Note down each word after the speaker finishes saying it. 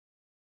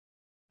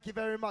Thank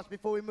you very much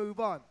before we move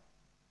on.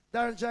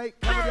 Darren J,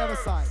 come on the other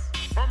side.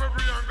 From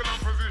every angle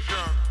and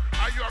position,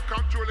 and you are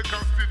control the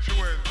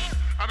constituents,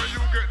 and then you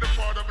get the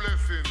Father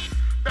blessing.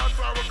 That's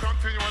why we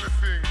continue to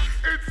sing.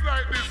 It's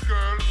like this,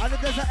 girl. And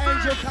if there's an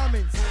Angel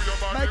Cummins,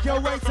 make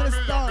your way to the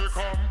stance.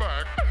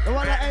 The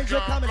one like Angel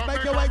Cummins,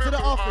 make your way to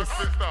the office.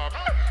 Through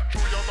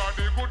your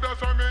body good,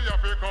 that's why me have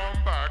to come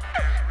back.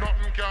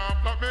 Nothing can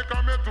block me,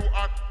 come me too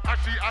hot. And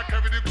she a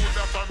carry the good,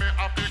 that's why me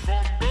have to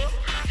come back.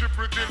 She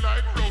pretty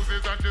like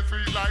roses and she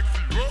sweet like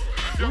syrup.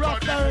 Your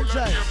body full of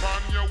shape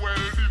and you're well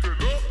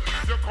developed.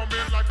 You come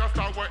in like a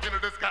star, we're in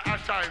the sky, I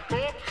shine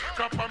up.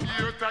 Come from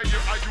year to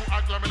year, and you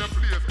act like in the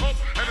place up.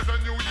 And it's a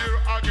new year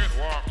again,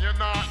 warm, you're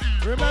not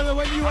easy. Remember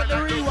when you want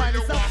the rewind,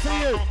 it's up to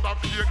you. Don't stop,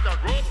 shake that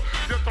rope.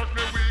 You touch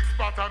me weak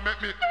spot and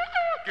make me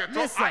get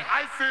up.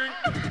 I sing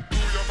to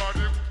your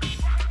body,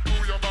 to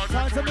your body,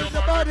 time to move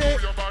the body. To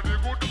your body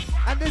good.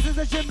 And this is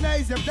a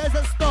gymnasium, there's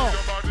a stop. To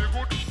your body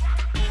good,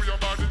 to your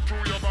body, to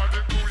your body,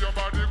 to your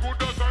body good.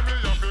 That's why me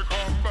have to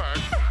come back.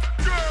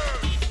 Girl,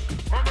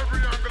 from every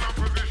angle and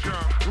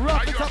position.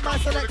 Rock it up, my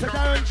selector,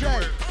 Darren J.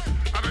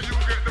 And then you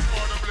get the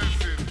Father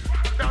blessing.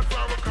 That's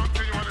why we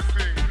continue to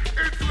sing.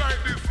 It's like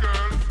this,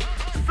 girls.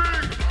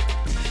 Sing.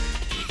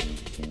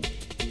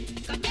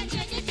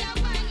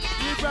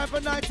 New brand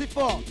for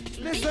 94.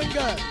 Listen,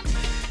 girl.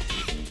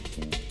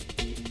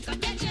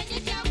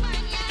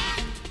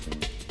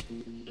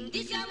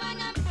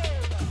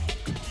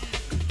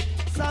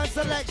 Sound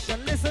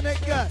selection, listen it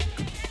good.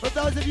 For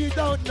those of you who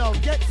don't know,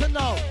 get to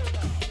know.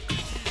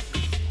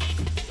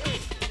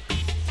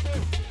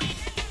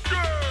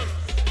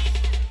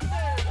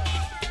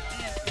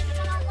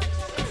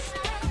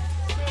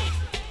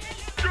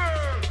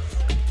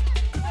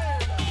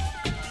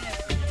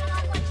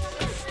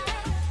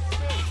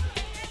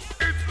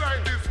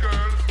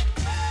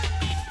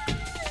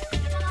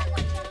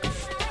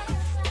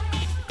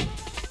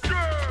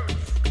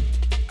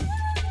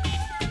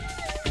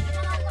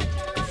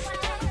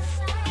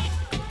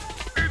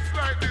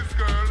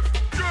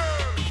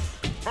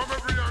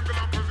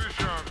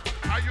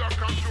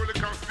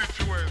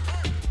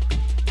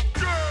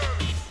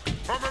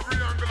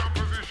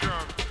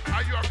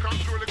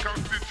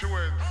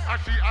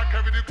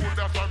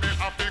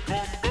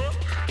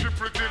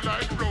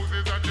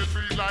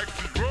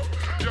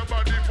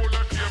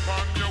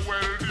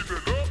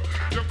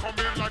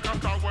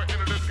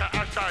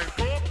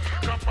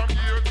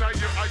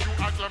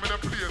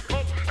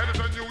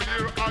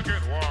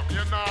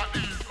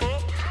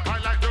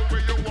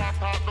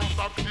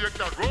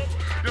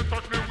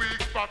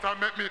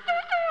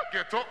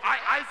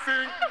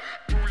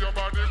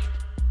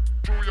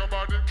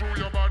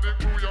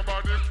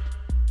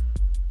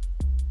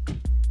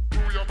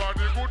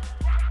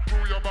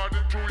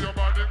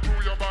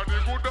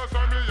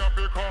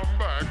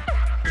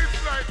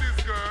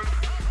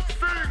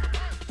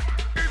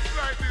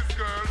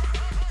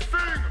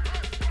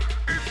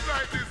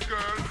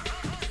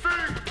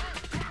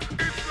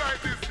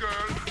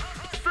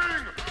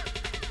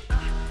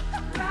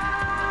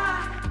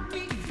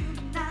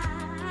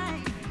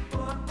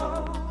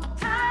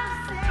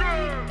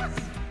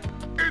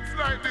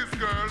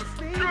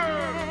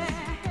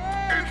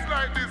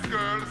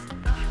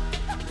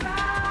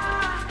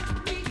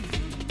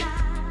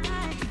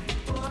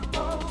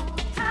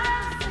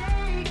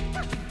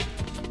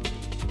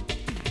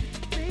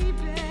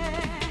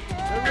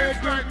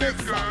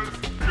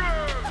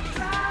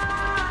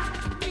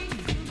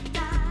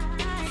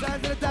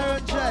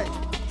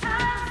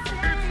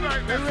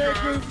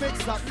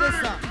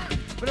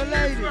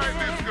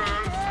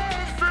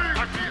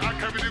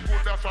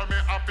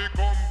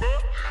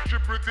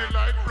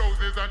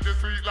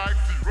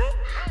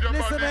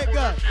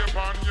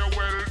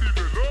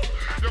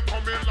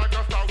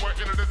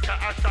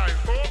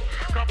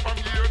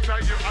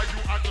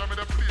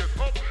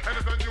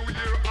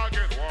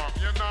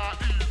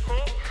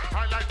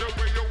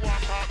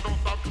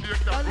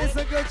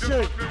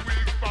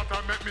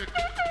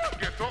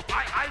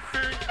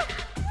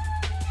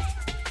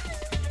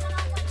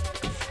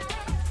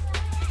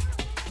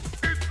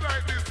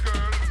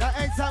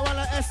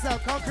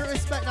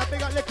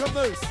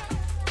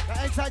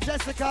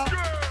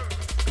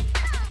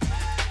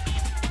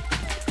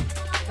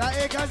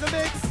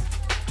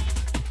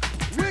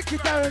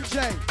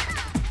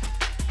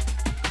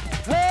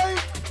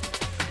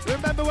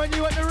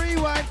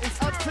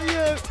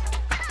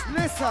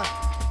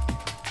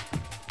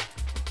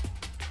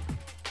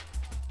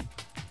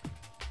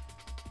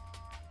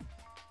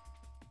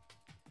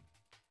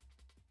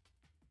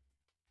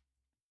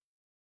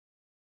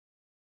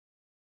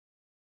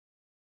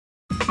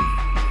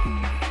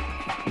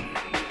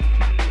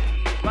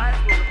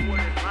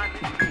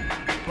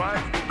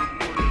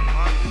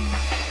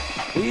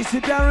 Easy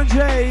Darren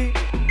J.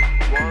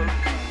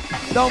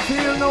 Don't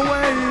feel no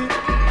way.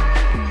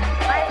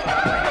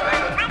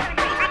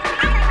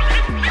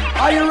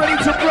 Are you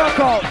ready to rock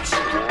out?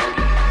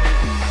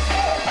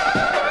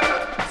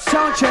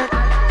 Sound check.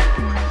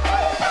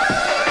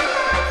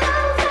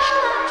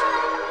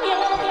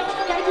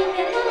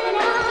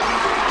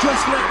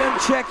 Just let them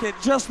check it.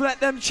 Just let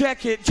them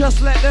check it.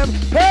 Just let them.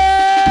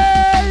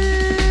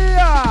 Hey!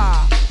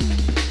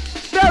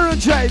 Darren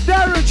J.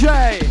 Darren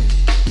J.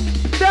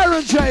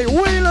 Darren J.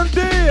 Wheel and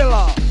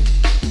Deal.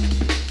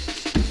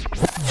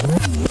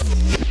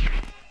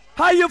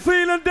 How you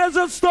feeling,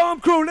 Desert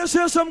Storm crew? Let's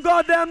hear some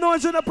goddamn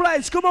noise in the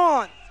place. Come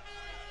on.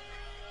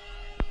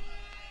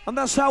 And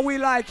that's how we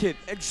like it.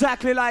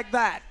 Exactly like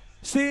that.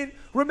 See?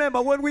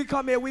 Remember, when we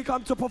come here, we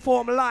come to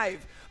perform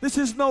live. This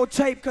is no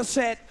tape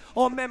cassette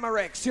or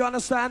Memorex. You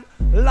understand?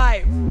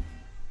 Live.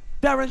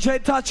 Darren J.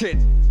 Touch It.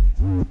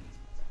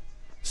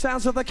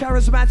 Sounds of the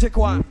charismatic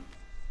one.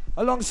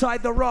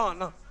 Alongside the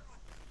Ron.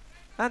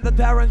 And the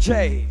Darren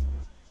J.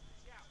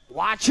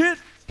 Watch it.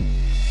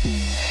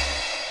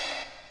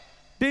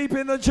 Deep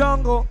in the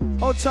jungle,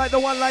 outside the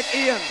one like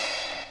Ian.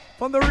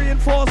 From the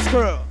reinforced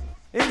crew,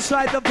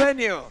 inside the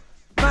venue.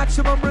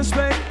 Maximum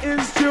respect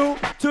is due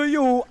to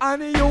you.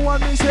 And you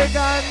and me say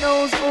God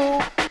knows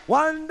who.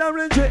 One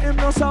Darren J, him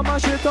no some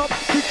mash it up.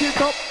 Pick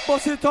it up,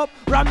 bust it up,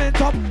 ram it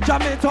up,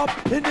 jam it up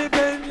in the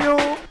venue.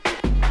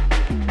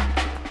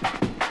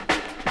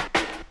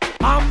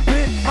 Amp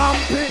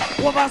it,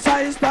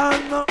 oversized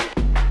and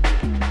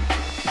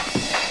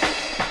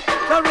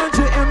Darren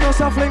J, him no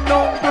some fling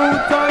down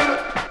brutal.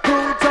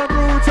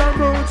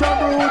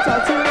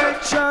 Brutal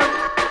selection.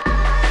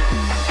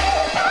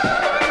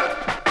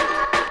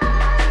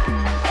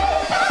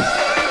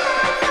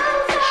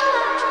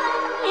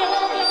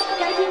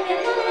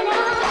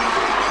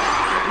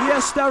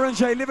 Yes, Darren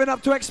J, living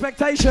up to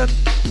expectation.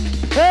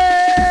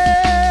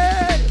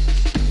 Hey!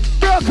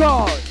 Broke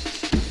out.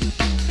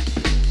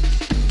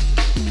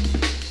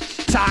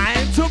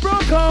 Time to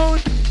broke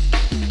out.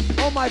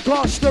 Oh my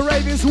gosh, the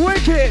rave is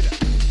wicked.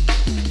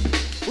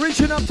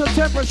 Reaching up to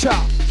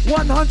temperature.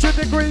 100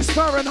 degrees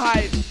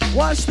Fahrenheit.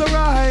 Watch the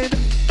ride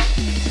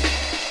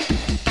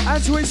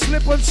as we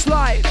slip and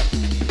slide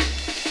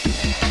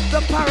the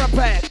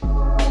parapet.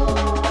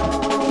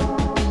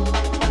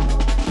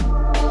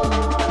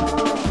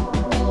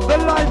 The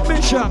live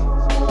mission.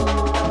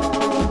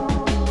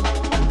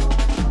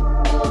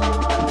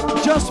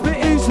 Just be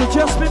easy,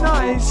 just be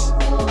nice.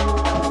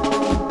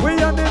 We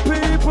are the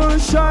people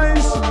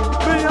shies.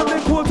 We are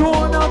the quote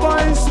on a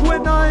vice. We're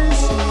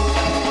nice.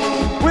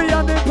 We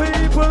are the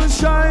people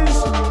shines.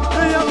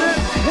 We are the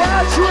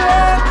watch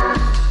it.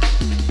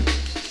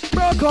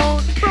 Broke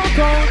out,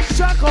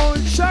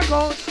 shock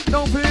out.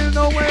 Don't feel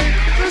no way.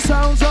 The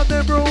sounds of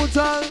the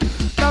brutal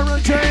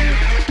Darren J.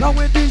 Now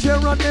with DJ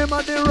run them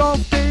at the rough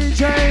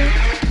DJ.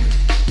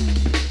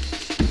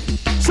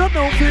 So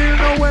don't feel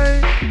no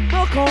way.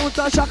 Broke out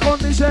and shock out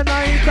this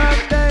night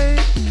and day.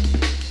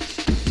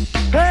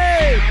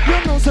 Hey, you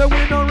know say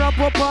we no rap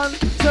up and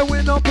say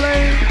we no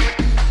play.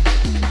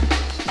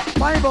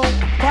 Bible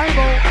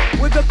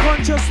with the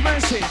conscious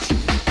message.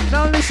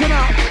 Now listen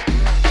up.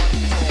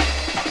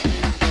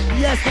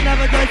 Yes, the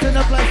Navigator in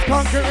the place,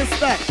 concrete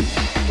respect.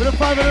 With a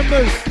 5 of the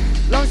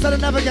moose. Alongside the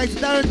Navigator,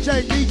 Darren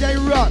J, DJ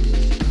Ron.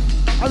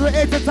 As we're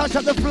here to touch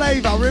up the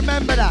flavour,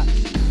 remember that.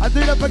 And do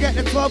not forget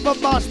the 12th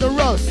of March, the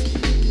roast.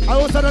 And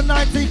also the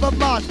 19th of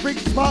March,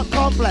 Briggs Park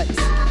Complex.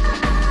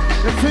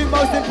 The two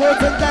most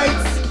important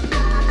dates.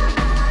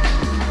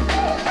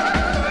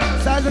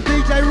 Sounds of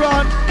DJ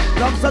Ron.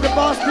 Alongside the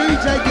boss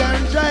DJ,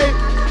 Darren J.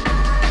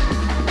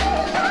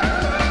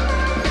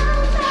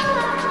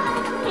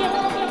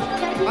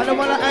 And the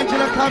one at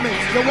Angela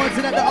Cummings, the ones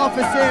in at the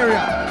office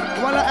area.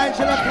 The one at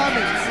Angela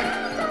Cummings.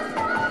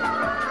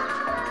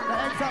 The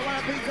ex-out one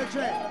at Peter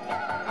Jet.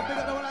 I think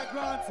the one at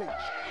Granty.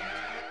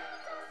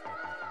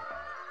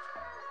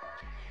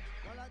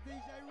 One at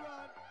DJ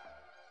Ron.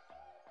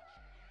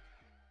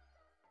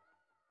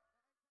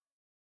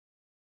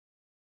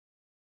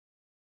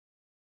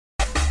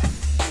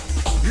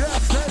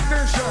 Yes,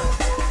 technician.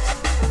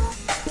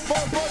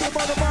 More volume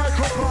on the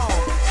microphone.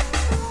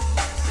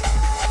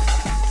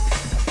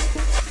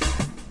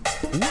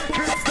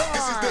 Wicked style.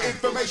 This is the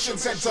information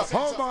center.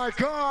 Oh my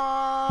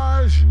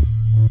gosh.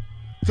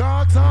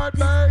 Dark side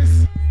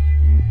bass.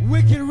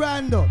 Wicked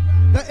Randall,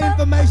 the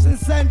information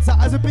center.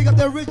 As we pick up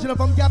the original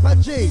from Gappa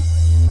G.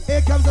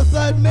 Here comes the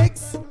third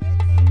mix.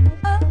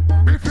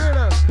 Be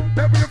fearless,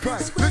 never your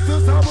price. This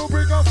is how we'll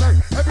bring our say.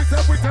 Every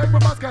step we take, we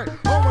must gain.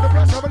 Over the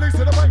pressure, release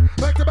to the way.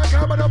 Back to back,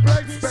 hammer the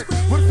blade spec.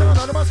 We'll stand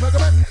on the must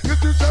recommend. You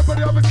do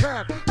somebody of his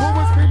can.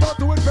 Always be more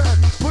to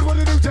advance. Put what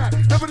you do, Jack.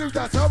 Never do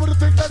that. Some of the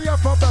things that you have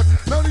from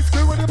us. No need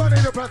screw with the money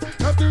in the press.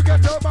 Have to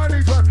get your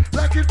money's worth.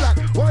 Black is black,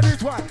 white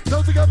is white.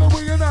 So together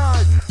we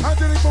unite.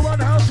 Handling for one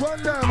house,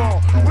 one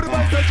level. With a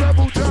bass that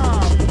treble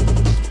job.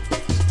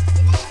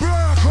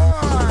 Rock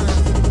on.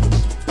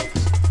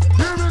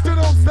 The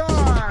original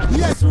style.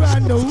 Yes,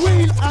 Randall,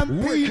 wheel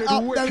and peel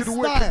up them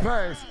style.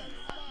 Pace.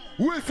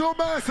 Whistle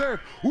massive,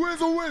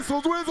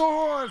 whistles, whistle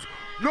horns,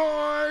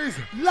 noise.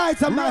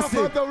 Lighter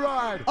massive. The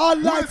ride. Our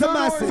lighter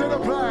massive. To the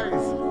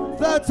place.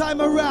 Third time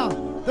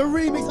around, the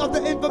remix of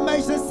the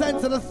information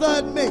center, the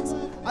third mix.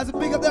 As a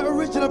big up the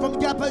original from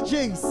Gappa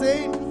G.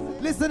 See,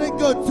 listening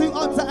good. 2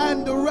 on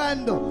to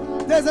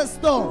Randall, Desert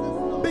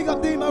Storm. Big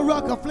up Demon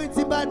Rocker,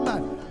 Flinty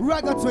Badman,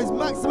 Ragga Twins,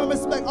 maximum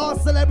respect, all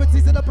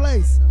celebrities in the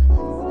place.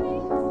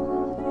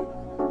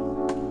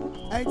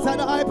 Ain't that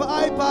the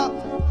hyper,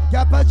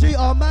 Kappa G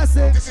or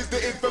Massive? This is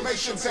the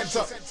information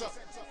center.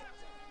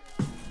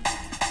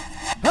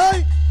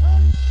 Hey!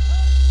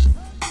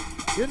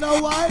 You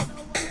know why?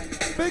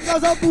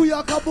 Because of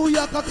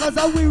booyaka,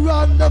 cause we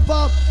run the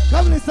farm.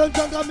 Come listen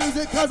jungle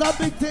music, cause our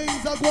big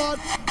things are gone.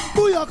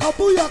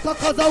 Booyaka,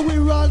 cause we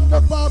run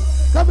the farm.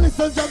 Come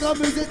listen jungle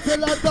music till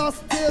the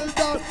dust till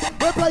down.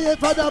 We play it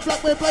for the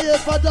black, we play it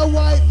for the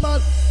white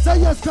man. So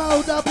yes,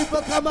 crowd of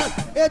people come on,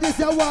 here this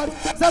your one.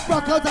 So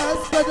rock out and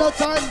spend your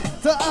time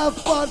to have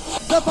fun.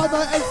 So find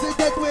my MC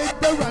get with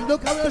the run,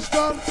 look how we're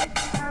strong.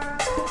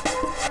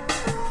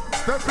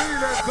 The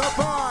feeling, the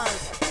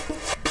vibe.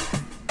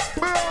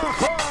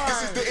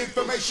 This is the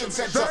information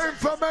center. The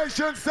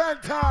information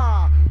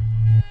center.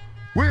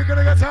 We're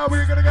gonna get how,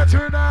 we're gonna get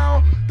to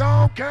now.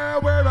 Don't care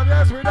where,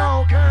 unless we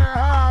don't care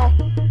how.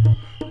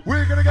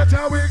 We're gonna get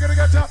how, we're gonna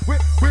get how.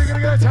 We're gonna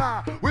get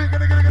how, we're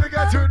gonna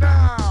get to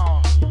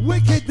now.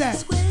 Wicked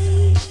that.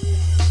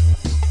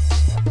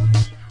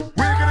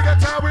 We're gonna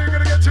get how, we're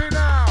gonna get to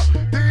now.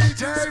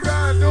 DJ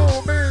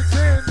Randall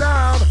mixing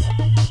down.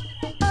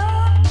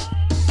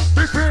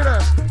 Big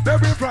feelers, they're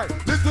real bright.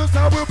 This is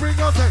how we'll bring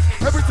our take.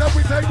 Every step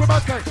we take, we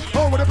must take.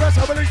 Oh, with the best,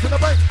 I release in the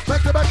break.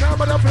 Make the back out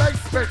of the place.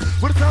 Space.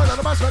 With the sound of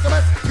the mash like a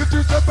mess. You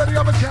do stuff better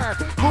of a can.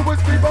 Who was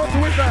people to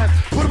advance?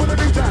 Put it with a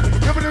new dance.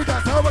 Give a new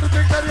dance. How about the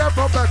thing that you have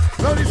from that?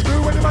 No need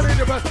screw when the money in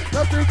your breast.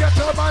 Love to get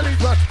your money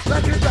dressed.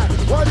 Black is black,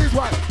 white is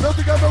white. No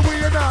together we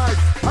unite.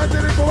 I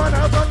did it for one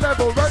house on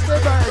level. Run the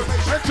bank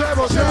and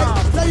travel down.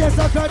 So yes,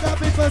 I've heard that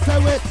people say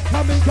we're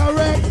coming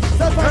correct.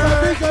 So far the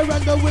bigger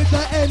random with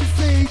the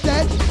MC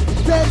deck.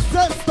 Then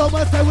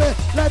Thomas say we're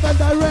live and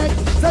direct.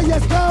 So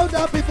yes, crowd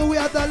of people, we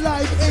have the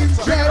live in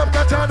Bring it check. up,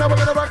 got now we're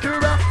gonna rock you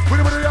around. We're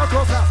gonna your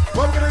closer.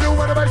 What we're gonna do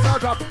when the bass sound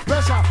drop?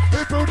 Pressure,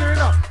 improving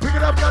up. Pick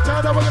it up, got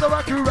now we're gonna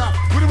rock you around.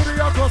 We're gonna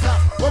your closer.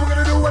 What we're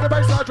gonna do when the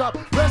bass sound drop?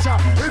 Pressure,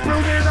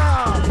 improving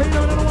up. Hey,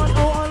 no, one,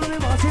 oh, only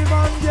massive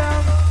on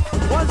gang.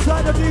 One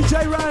side of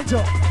DJ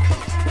Randall.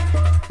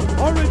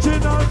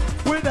 Original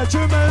with the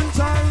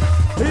instrumental.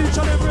 Each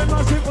and every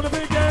massive on the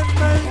big end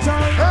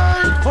mental.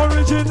 Hey!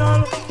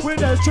 Original with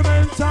the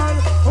instrumental.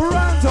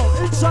 Randall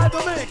inside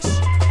the mix.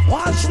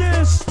 Watch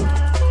this.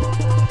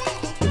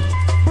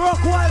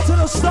 Brock Wild to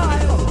the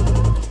style.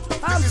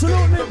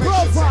 Absolutely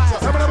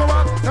profile. Number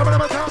one,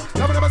 number two,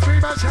 number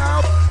scream and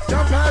shout.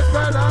 Jump and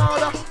spread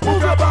out.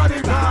 Move your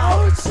body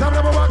out.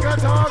 Number one can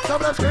talk,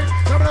 number scream,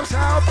 number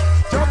shout.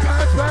 Jump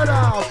and spread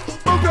out.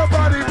 Move your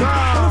body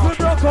out.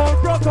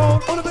 Broke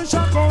on, on the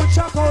shock on.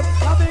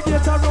 I think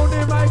it's around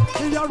the mic,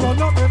 he a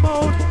run up the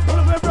mouth.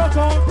 On the broke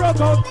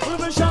on, on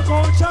the shock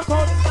on.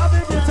 I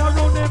think it's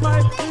around the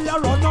mic, he a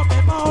run up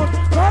the mouth.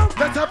 Come.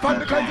 Let's have fun,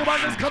 the crazy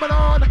one is coming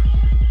on.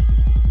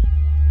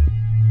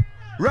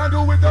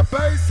 Randall with the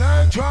bass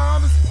and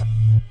drums.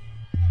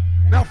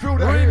 Now feel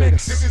the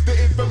Remix. This is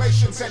the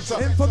information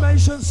center.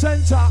 Information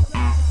Center.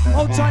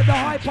 Outside the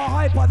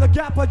hyper, the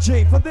Kappa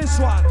G for this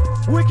one.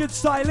 Wicked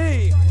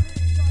Style.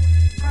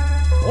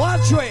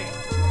 Watch it.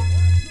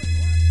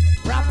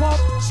 Wrap up,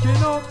 skin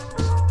up.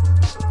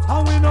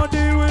 And we not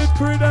deal with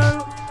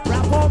Credel.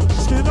 Wrap up,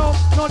 skin up,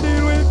 not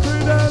deal with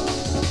Credel.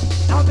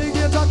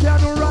 Navigator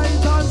can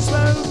write and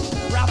spell.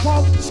 Wrap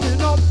up,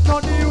 skin up,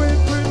 not deal with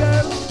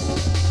Credel.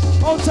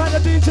 Outside the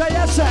DJ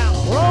SL,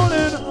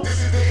 rolling.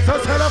 So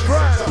tell a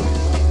friend.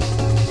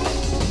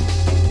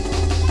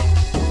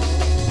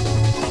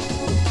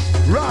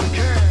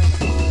 Rockin',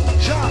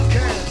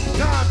 shockin',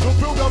 time to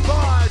feel the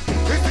vibe.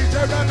 It's DJ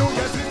Randall,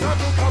 yes, it's time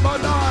to come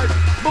alive.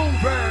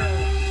 Moving.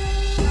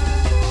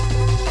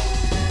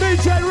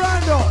 DJ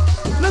Randall,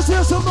 let's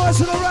hear some noise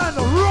in the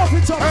Randall. Rough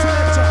it up,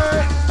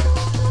 selector.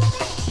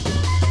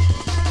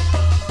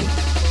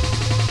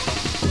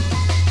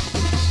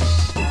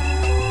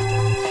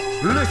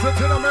 Listen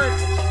to the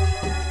mix.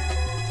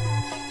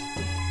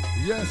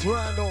 Yes,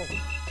 Randall.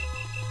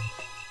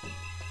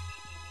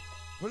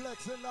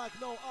 Flexing like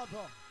no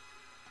other.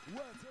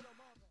 Word to the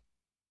mother.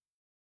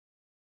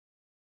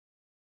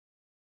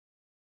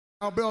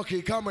 Now,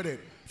 Belky, come with it.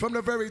 From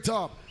the very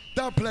top.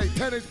 Dub plate,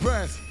 tennis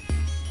press.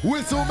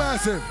 Whistle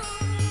massive.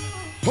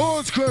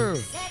 Horns crew.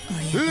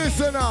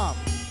 Listen up.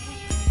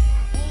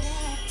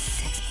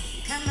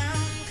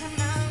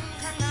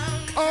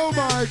 Oh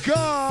my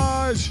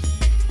gosh.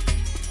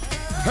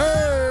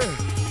 Hey.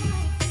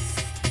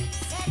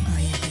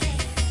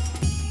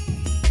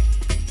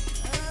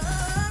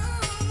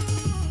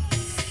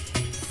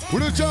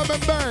 With a drum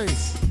and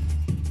bass.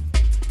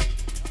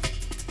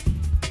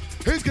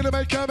 He's gonna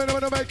make her,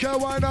 gonna make her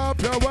wind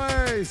up your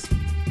waist.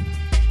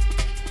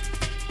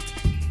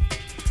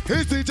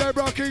 He's DJ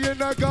Rocky in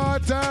the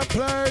goddamn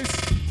place.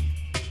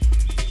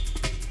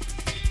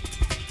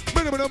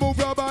 Minimum move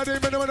your body,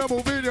 minimum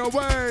move in your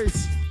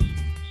waist.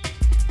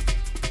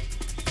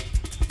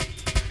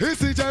 He's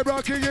DJ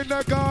Rocky in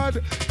the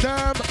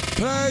goddamn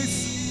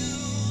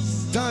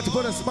place. Time to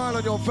put a smile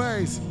on your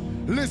face.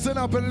 Listen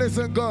up and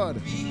listen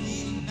good.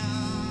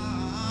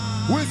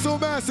 Whistle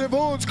Massive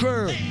Horns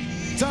crew.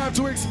 Time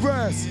to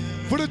express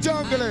for the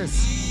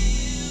junglists.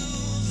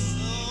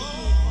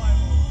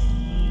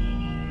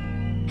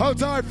 Hold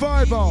tight,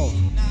 5-0.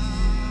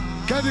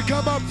 Can you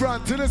come up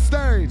front to the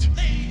stage?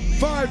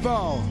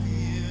 5-0.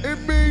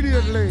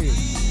 Immediately.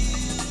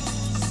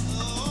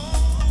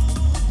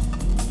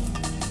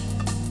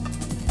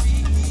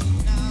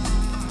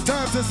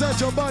 Time to set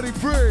your body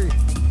free.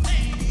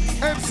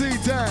 MC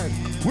Dan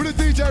with a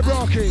DJ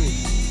Rocky.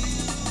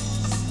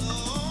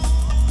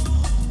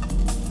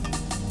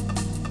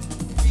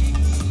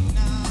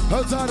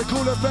 Hold tight the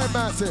Cool FM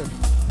Massive.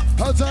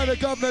 Hold tight the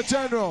Governor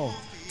General.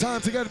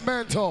 Time to get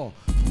mental.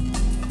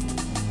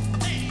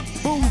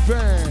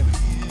 Moving,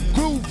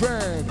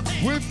 grooving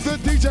with the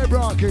DJ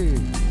Rocky.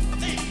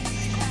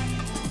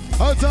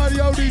 Hold tight the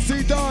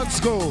ODC Dance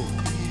School.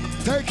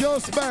 Take your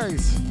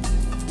space.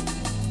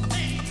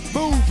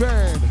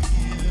 Moving,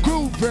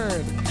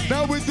 grooving,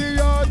 now with the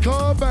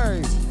hardcore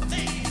bass.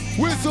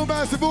 Whistle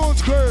Massive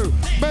Horns crew,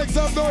 make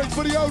some noise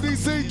for the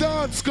ODC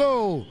Dance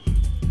School.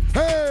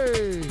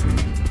 Hey,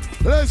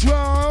 let's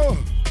roll.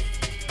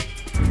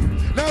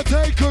 Now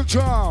take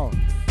control.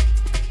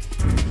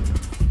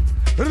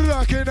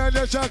 Rocking and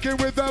you're shocking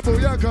with the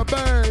booyaka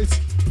bass.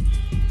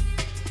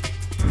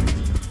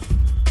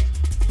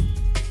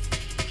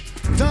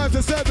 Time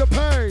to set the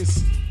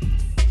pace.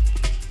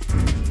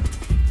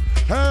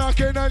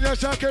 Rocking and you're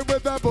shocking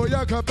with the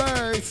booyaka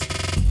bass.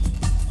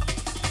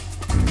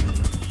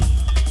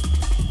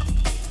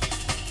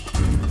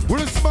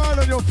 With a smile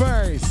on your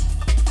face.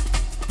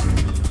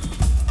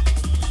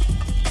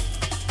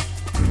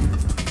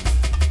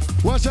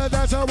 Watch that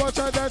dancer, watch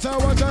that dancer,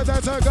 watch that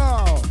dancer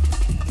go.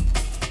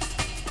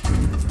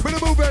 With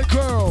a movement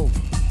crew.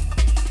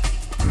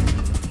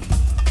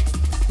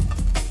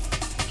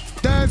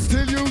 Dance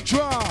till you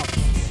drop.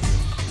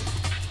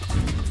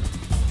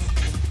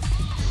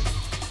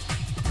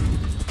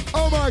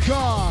 Oh my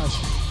gosh.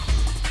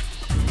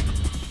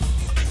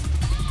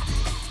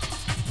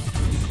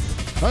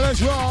 And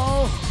let's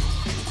roll.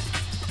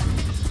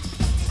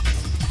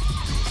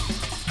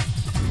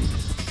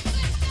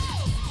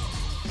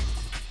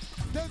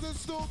 Desert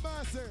Storm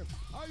Massive.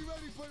 Are you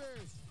ready for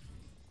this?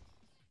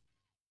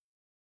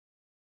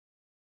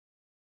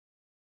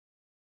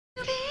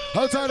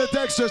 Outside the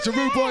Dexter's the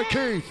Rude Boy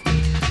Keith.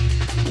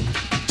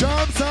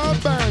 Jump some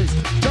bass.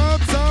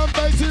 Jump some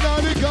bass in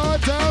all the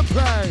goddamn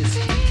place.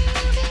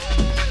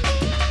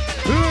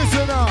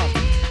 Listen up.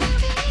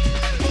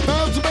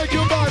 Time to make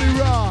your body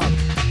rock.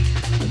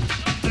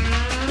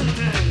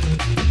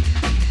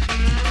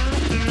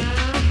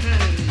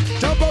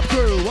 Jump up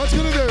crew, what's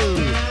gonna do?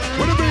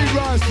 When the beat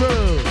rise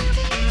through.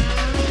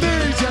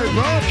 DJ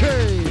Rocky.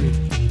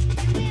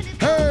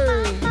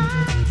 Hey,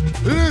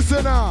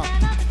 listen up.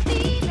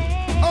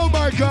 Oh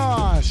my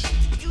gosh.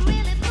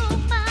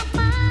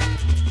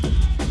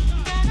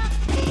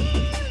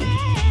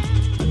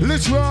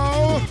 Let's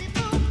roll.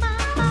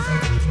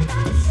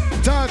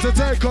 Time to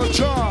take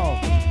control.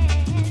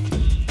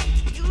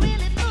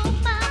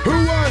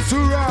 Who wants to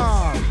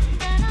rock?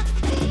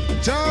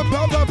 Jump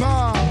up, up,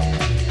 up.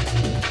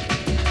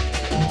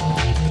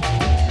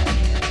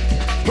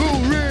 Who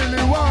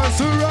really wants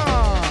to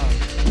rock?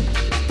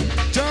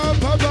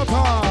 Jump up, up,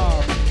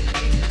 up.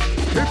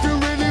 If you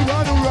really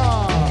want to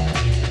rock.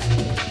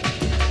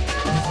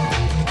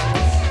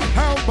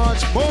 How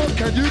much more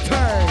can you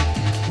take?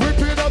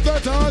 Whipping up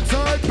that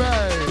outside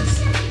bass.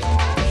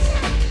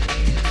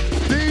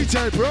 DJ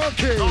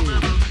Rocky.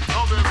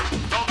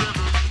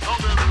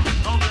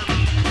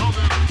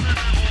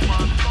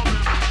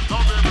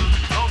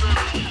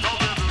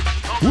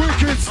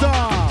 Wicked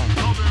star.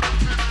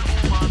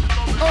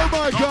 Oh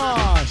my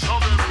gosh.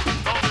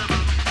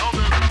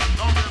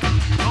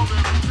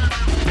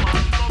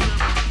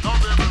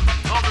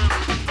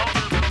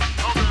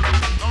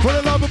 For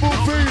the lovable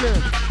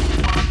feeling.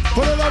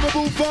 For the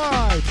lovable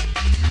vibe.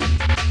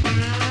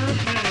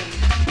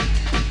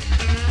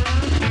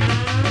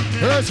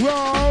 Let's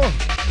roll.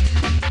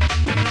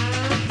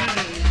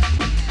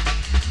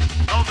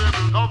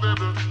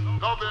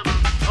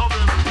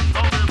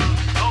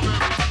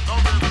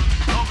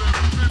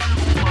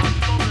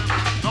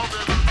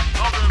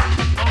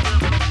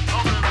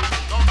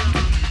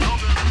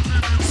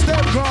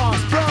 Step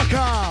cross, block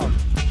out.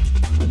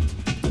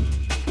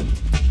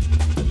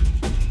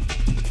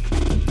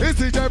 It's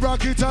DJ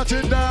Rocky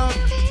touching down.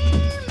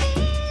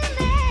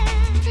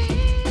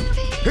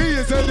 He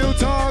is a new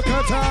talk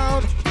of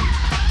town.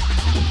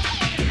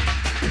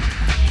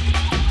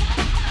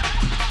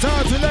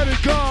 Time to let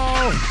it go.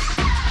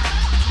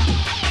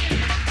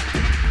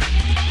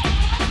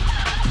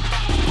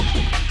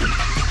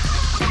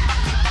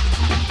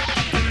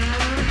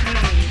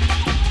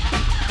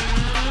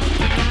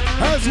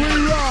 As we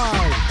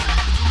ride,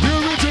 the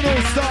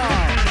original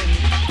style.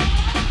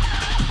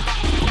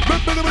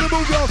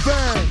 Move your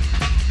fan.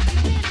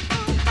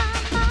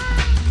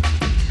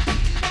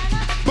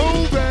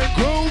 Moving,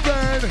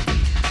 grooving.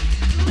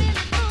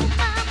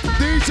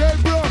 DJ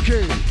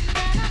Rocky.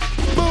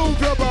 Move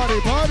your body,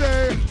 party.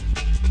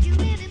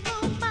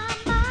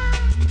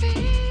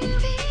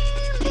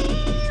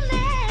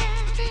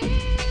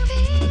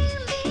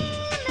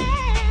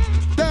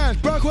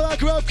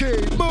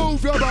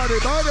 Move your body,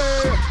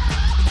 buddy.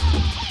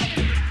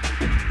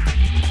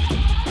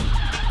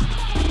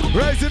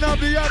 Raising up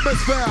the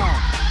atmosphere.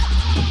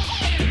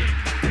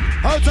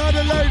 Outside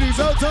the ladies,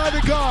 outside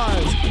the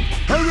guys.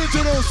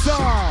 Original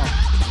sound.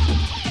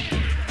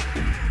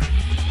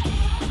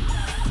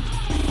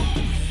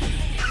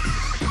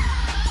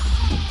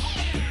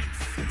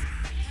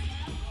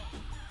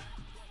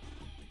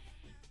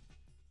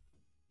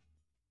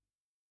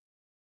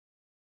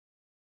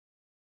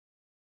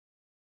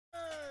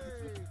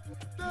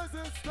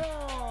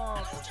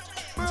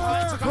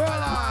 Time to come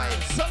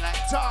alive.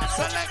 Selector.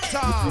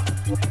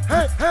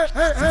 Hey, hey,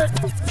 hey, hey.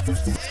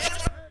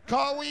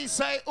 Cause we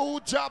say, ooh,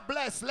 job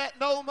bless, let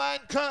no man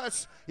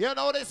curse. You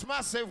know this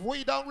massive,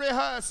 we don't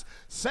rehearse.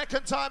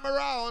 Second time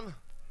around.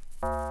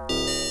 Now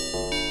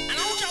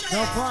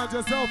find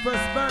yourself a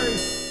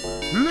space.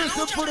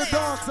 Listen for the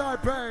dark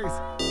side bass.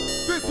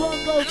 This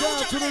one goes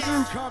down to the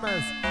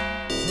newcomers.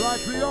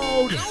 Slightly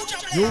old,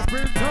 you've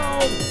been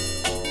told.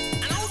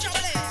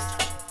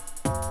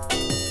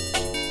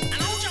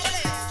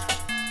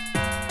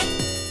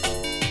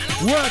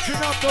 Working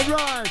up the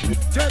ride,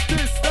 check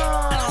this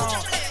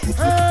style.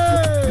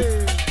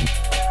 Hey!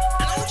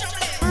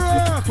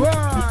 Rock one!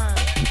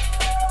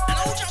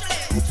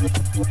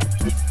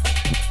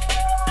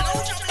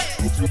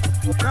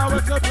 Now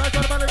it's a play on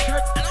the money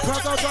text.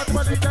 Cross out the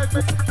money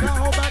engagement. Now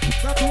hold back,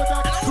 not to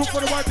attack. Two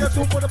for the white, yeah,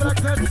 two for the black,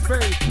 ten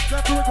space.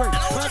 Not to agree,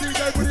 my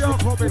DJ with the all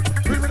me.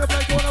 Three with the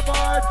black on the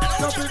vibe.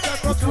 Something that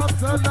comes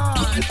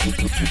alive.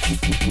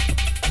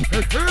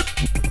 Hit, hit.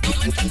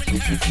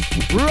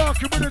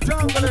 Rockin' with the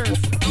junglers.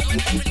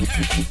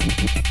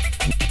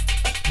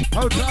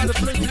 Outside the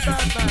blinky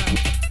Batman.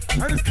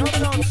 And it's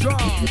coming on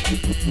strong.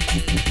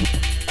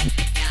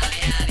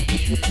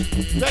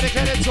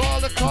 Dedicated to all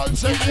the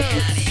culture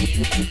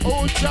youths.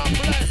 Oh, job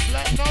bless,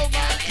 let no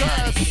man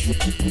curse.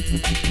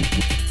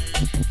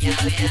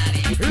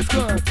 It's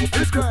good,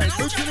 it's great.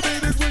 Look to the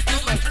beat, it's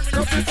wicked, man.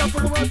 Jumping up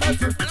for the world,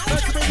 that's it.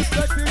 That's the biggest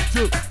blessing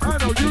too. I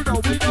know, you know,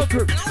 we know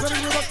too.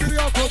 Letting move up to the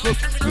alcohol group.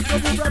 Look to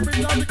the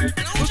rapping, like the king.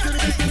 Look to the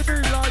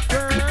beat like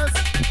this.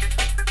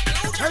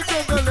 Hey,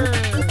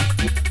 junglers.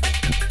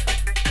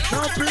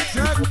 Jumping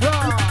Jack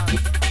Frost.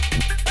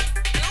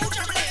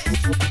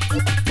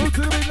 Look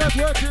to the beat, let's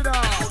work it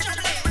out.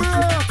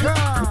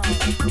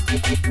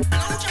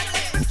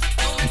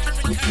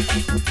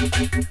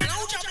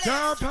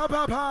 Jump, pa,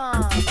 pa,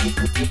 pa.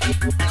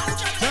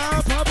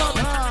 Jump, pa, pa,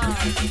 pa.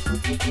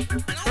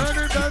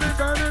 Burning, burning,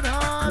 burning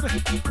hard.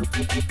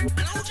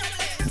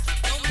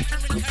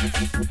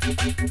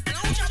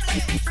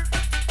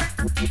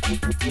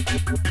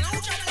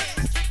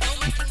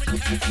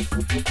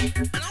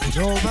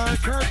 No man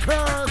can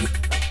curse.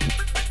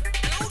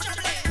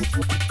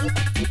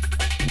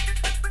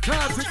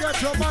 Time to get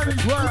your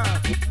money's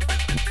worth.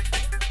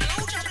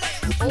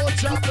 Oh,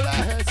 job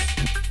bless.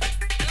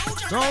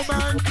 No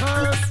man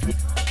curse.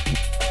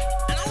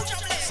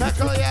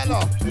 Second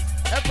yellow,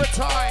 every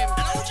time.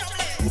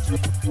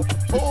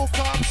 Oh,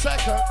 come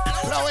second,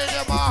 blow in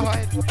your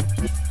mind.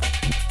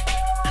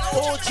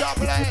 Oh, job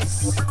bless.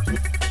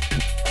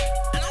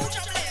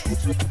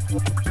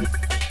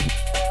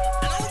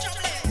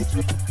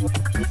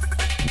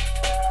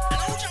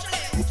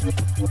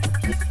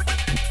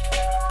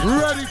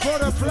 Ready for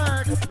the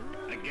flags.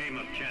 A game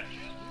of chess.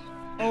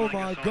 Oh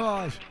my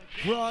gosh,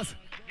 Ross,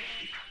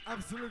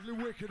 absolutely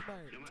wicked,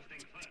 man.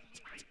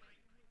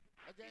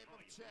 A game of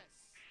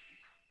chess.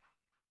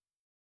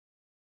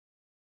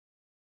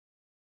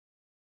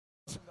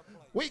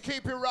 We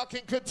keep it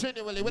rocking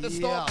continually with the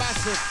Storm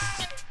Massive.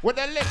 With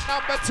the lick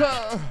number 2.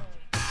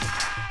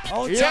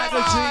 Oh, Yeah,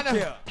 man.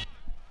 GQ.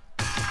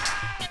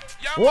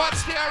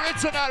 What's the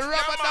original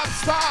rubber dub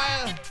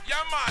style?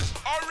 Yeah, man.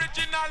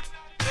 Original.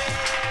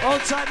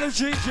 Outside the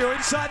GQ,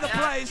 inside the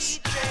place.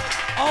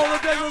 All the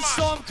Desert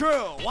Storm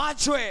crew,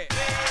 watch it.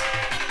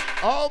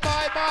 Oh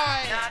my.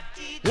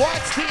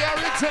 What's the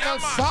original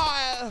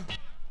style?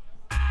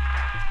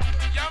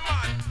 Yeah,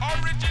 man.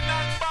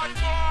 Original bad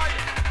boy.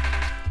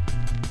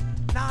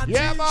 Not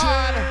Yeah, DJ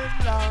man.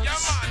 Lance. Yeah,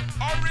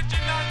 man.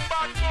 Original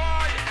bad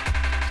boy.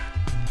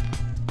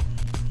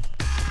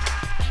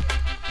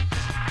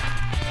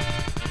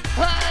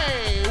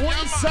 Hey, we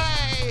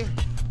say,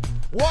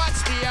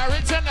 what's the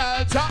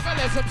original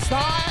jungleism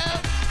style?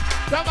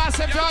 The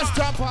massive just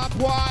jump up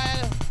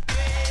wild.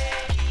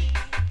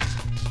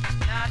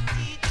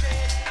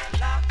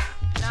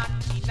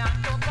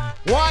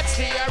 What's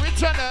the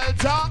original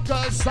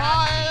jungle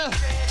style?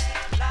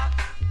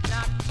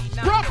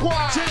 Rock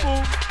wild.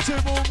 Chiboom,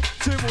 chiboom,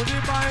 chiboom, the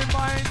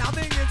mine.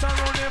 Nothing is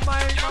around the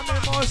mine, and the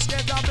must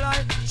get a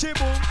blind.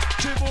 Chiboom,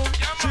 chiboom,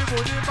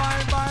 chiboom, the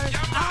mine.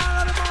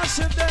 All of the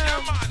massive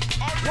them.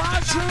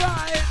 Watch you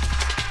right.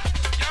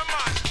 Yeah,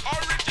 man.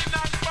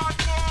 Original bad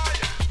boy.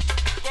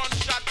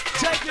 Gunshot.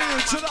 Taking you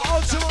to the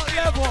ultimate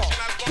level.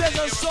 There's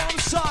a storm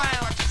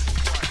style.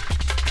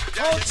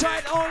 Hold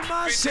tight, old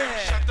massive.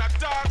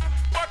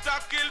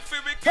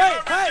 Hey,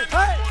 hey,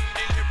 hey!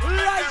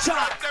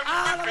 Lighter!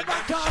 All of the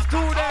back off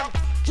to them!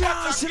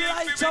 Can't see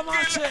lighter,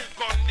 massive!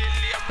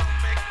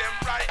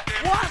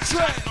 Watch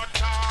it!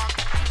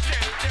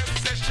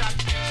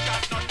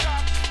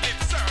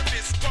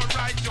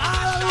 right on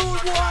All the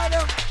rude shot boy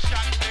them.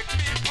 Shot make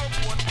people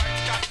bone white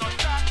shot not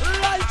talk.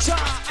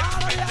 Lighter,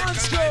 all of the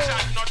hands go.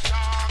 Shot not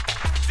talk.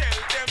 Tell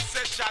them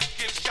say shot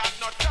kill, shot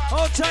not talk.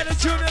 Outside the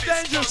Junior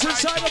Dangerous Right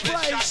inside on the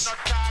place. Shot not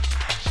talk.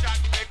 Shot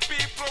make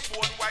people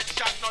bone white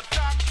shot not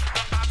talk.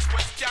 No ask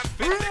question,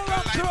 Real physical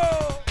up life. crew.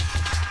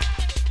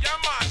 Yeah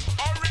man,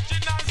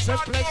 original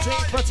Simply bad cheap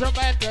boy. for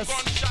tremendous.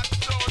 Gunshot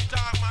slow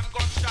talk man,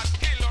 gunshot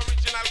kill.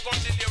 Original gun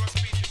deliver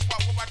speeches.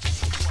 What about this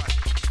one?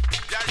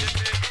 Yeah, you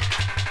see.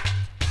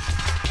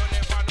 You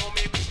never know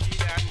me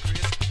wicked and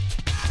crisp.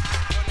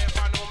 You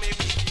never know me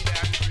wicked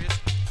and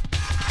crisp.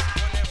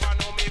 You never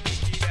know me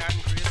wicked and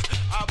crisp.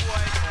 A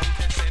boy come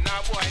to say, a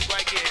boy go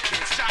get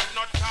this. Shot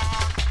not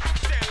talk.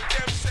 Tell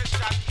them say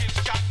shot kill,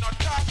 shot not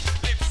talk.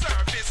 Lip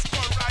service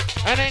go right.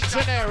 An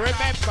engineer,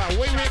 remember,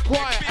 we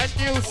require a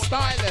new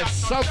stylist,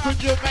 so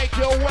could you make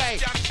your way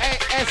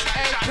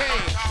ASAP?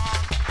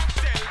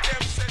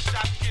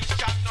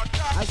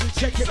 As we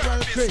check it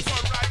round Chris,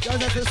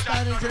 goes as a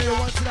span engineer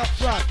wants it up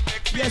front.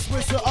 Yes,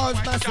 whistle arms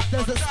massive,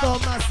 Desert Storm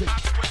massive.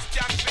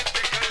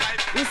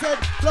 We said,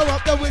 blow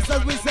up the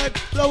whistles, we said,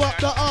 blow up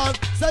the arms.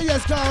 So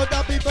yes, call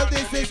the people,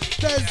 this is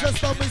Desert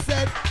Storm, we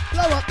said,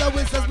 blow up the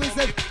whistles, we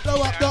said,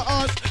 blow up the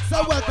arms.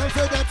 So welcome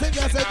to the thing,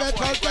 I said, that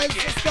called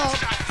Desert Storm.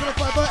 So the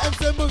 5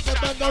 MC moves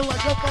up and the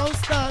microphone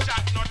stand.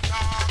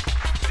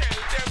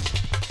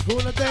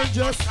 Cool and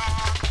dangerous.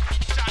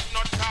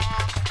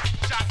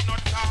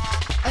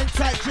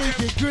 N-Type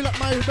GG, grill up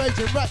my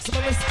region, rap some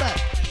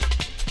respect.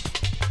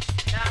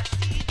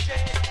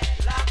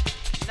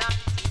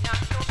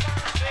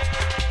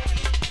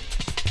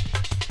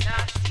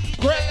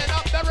 Grilling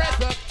up the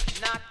rhythm.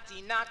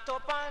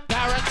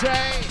 Darren J.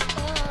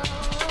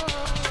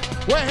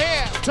 We're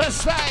here to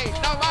stay,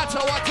 no matter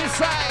what you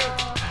say.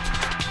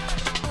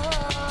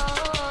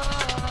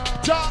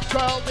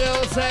 Jungle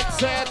music's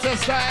here to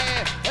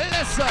stay.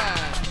 Listen.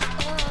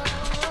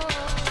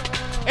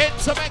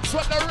 Intermix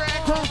with the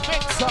rare groove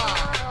mixer.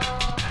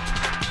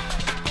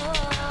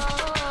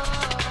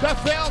 The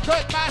feel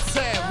good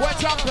massive. We're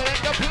jumping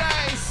into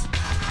place.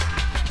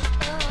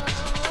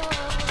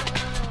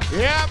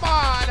 Yeah,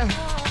 man.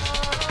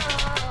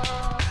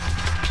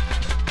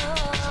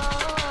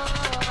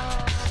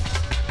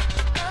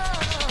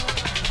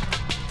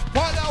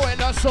 Following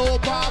the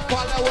super,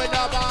 following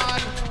the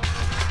man.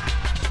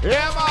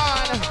 Yeah,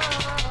 man.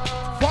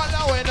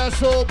 Following the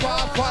super,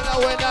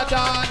 following the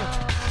don.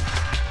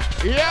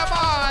 Yeah,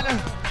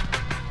 man.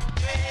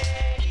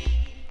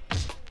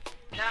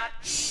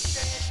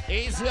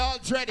 Easy all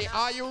ready.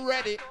 Are you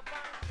ready?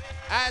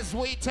 As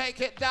we take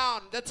it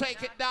down, the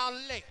take it down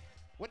lick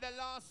with the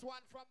last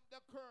one from the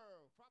crew.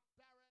 From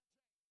Darren.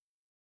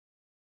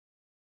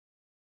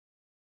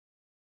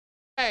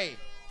 Hey.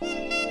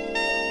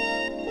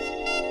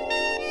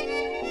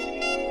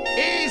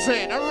 Easy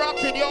and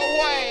rocking your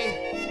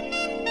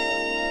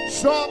way.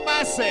 So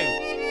massive.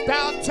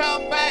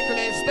 Downtown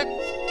Backlist.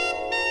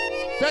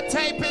 The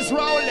tape is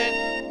rolling.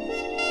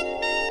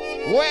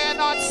 We're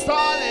not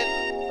stalling.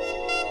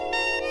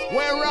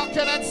 We're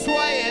rocking and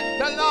swaying.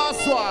 The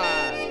last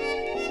one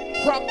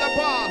from the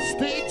boss,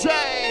 DJ.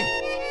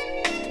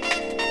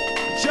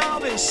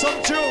 Jarvis,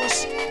 some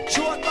juice.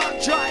 Short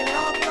back dry.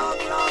 Long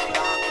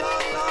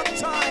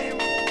time.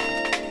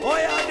 Oh,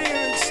 yeah,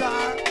 dealing,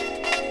 sir.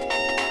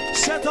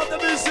 Set up the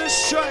business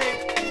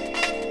straight.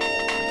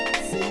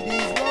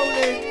 CDs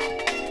rolling.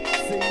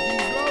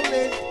 CDs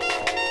rolling.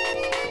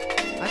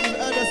 And you've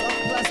heard us on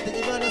plastic,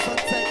 you've heard us on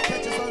tape,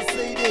 catch us on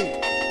CD.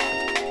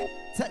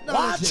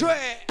 Technology.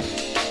 Battery.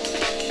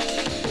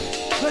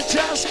 The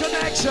Jazz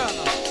Connection.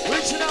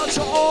 Reaching out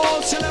to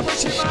all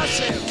celebrity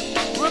massive.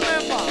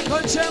 Remember,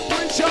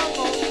 contemporary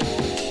jungle.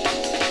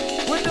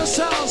 With the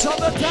sounds of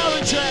the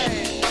Darren J.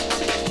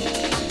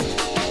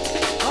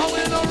 And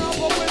we don't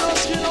rumble, we don't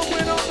skin up, we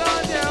don't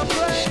down there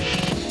play.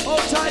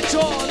 Hold tight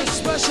door, the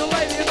special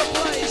lady in the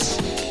place.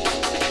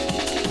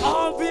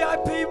 All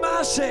VIP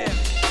massive.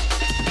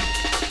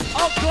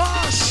 Of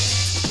course.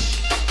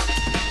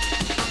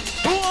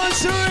 Who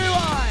wants to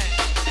rewind?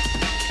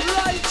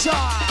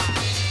 Lighter.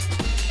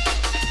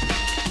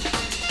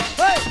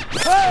 Hey!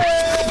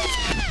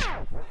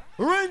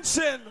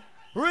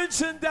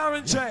 Rinsing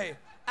Darren J.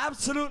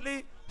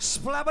 Absolutely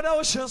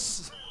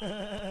splabbadocious.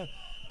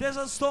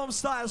 Desert Storm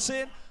style,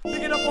 scene.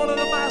 Picking up all of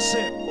the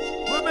massive.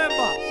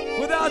 Remember,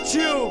 without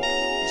you,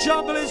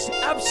 jungle is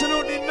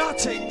absolutely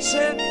nothing,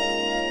 sin.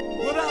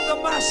 Without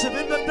the massive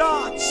in the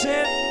dance,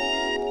 sin,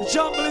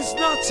 jungle is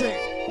nothing.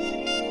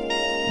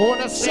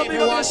 Wanna Some Stevie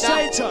of the Wonder.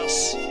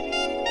 status.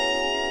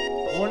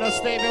 Wanna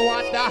Stevie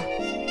Wonder.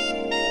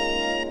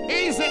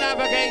 Easy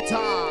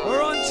Navigator.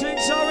 We're on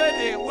things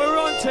already. We're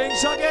on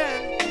things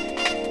again.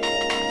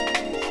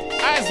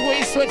 As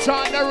we switch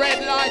on the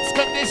red lights,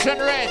 condition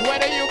red.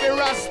 Whether you be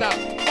Rasta,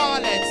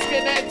 Marlet,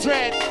 skinhead,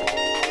 dread.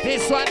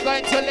 This one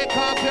going to lick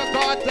off your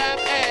goddamn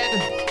head.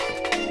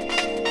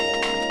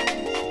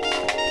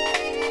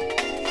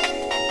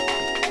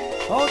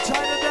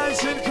 Outside the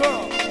dancing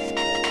crew.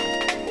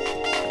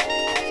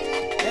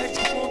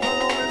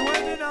 Ex-Montalone,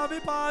 when you now be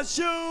pass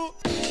you.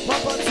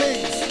 Proper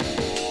things.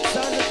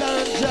 Sound of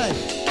Darren J.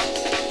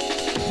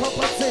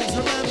 Proper things.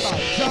 Remember,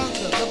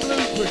 Jungle, the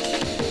blueprint.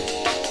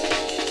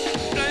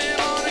 Name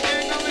on the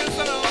kingdom is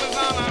the love is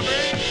on my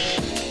brain.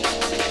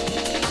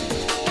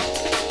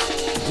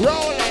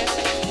 Rolling,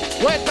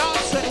 we're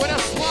dancing with a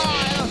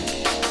smile.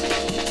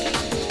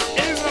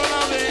 Is no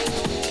nothing.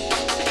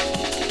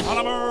 On a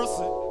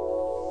mercy.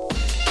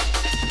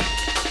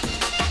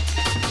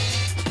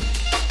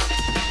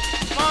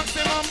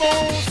 Maximum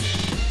boost.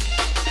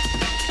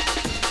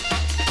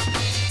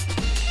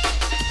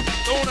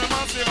 Doing a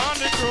massive on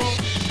the crew.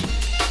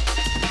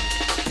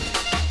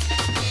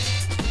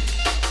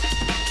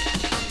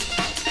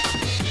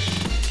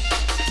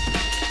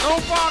 No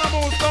further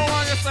boost, don't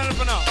want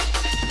yourself enough.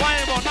 Why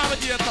about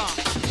navigator?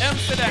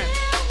 Amsterdam.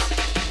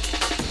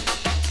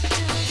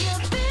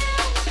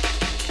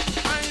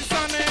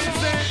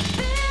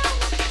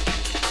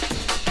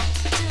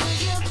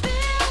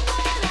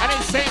 And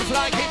it seems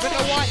like even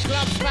the white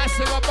gloves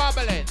massive are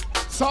bubbling.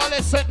 So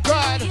listen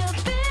good.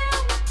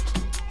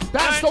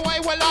 That's the way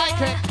we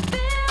like it.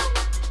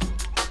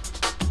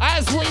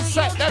 As we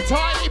set the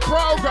tiny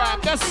program,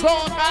 the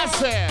Soul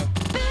Massive.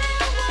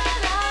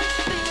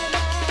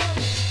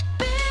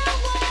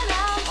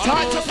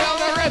 Time to feel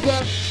the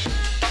rhythm.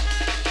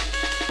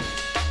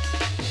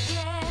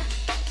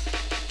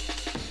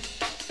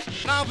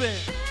 Nothing.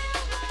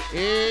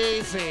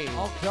 Easy.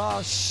 Oh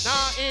gosh.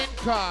 Now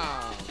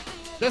income.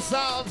 The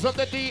sounds of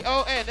the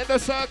D-O-N in the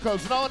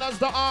circles known as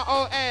the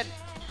R-O-N.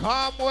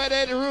 Come with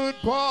it,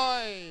 rude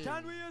boy.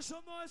 Can we hear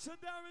some noise for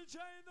Darren J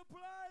in the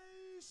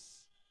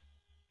place?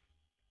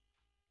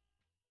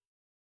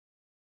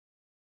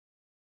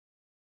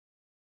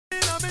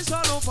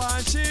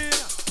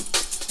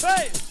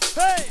 Hey,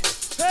 hey,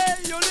 hey,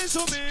 you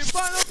listen to me,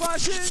 follow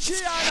passion, she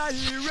and I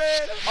hear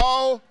it.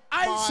 Oh,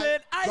 I my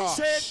said,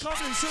 gosh. come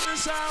listen to the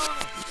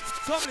sound,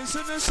 come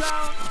listen to the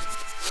sound.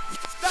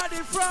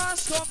 Daddy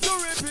France, come to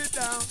rip it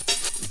down.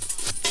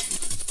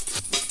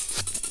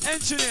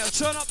 Engineer,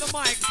 turn up the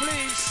mic,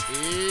 please.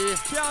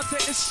 Can't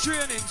take this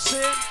training,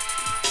 see?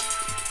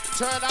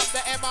 Turn up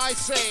the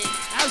MIC.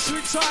 As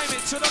we time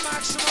it to the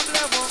maximum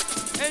level.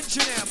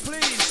 Engineer,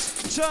 please,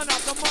 turn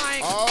up the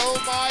mic. Oh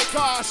my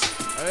gosh.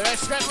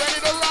 Let's get ready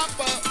to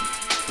rumble.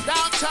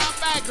 Downtown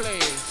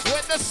Bagley's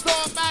with the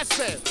Storm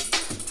Massive.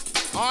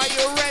 Are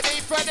you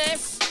ready for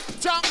this?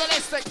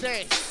 Jungleistic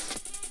this.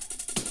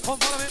 Come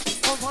follow me,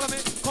 come follow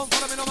me, come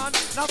follow me, no man.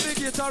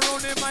 Navigate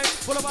around the mic,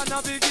 full of a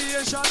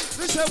navigation.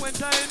 We say when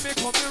time me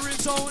come here in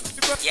zone.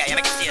 Yeah, you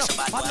make it see some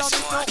bad boys,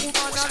 some more.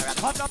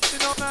 Hot up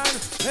in a man.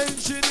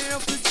 Engineer,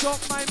 fix up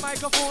my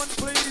microphone,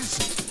 please.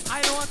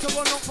 I don't want to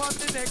go long from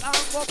the neck and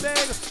go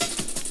bed.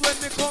 When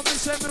me come, me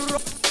say me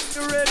rock,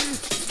 me ready.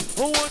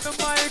 Who want the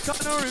mic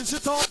and rinse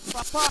it up,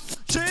 papa.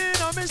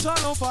 China, me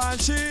son of a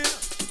chin.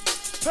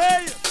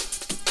 Hey!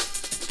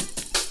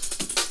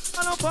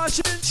 I don't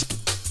passion.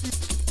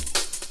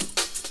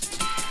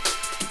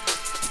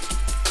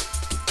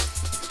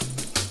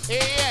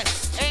 Yes,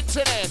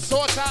 internet,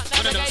 sort out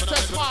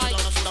navigator's mic.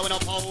 This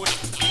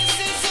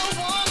is a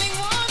warning,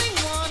 warning,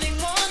 warning,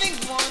 warning,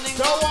 warning.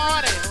 The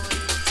warning.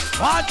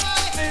 What?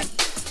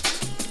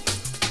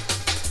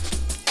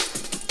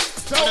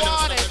 The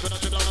warning.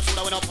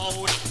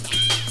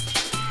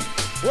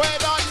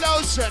 Word on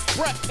lotion,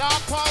 prep now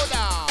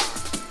powder.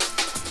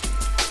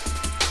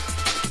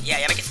 Yeah,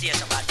 you make it see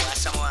some bad boys,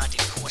 some more to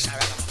course and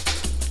ragamuffin.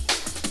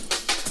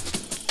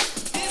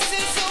 This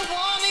is a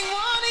warning,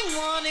 warning,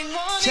 warning,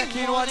 warning. Check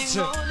in warning, 1, 2.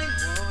 warning, warning.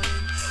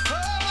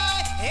 Oh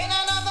my, in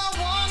another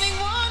warning,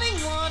 warning,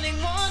 warning,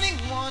 warning,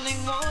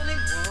 warning, warning, warning.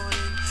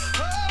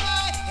 Oh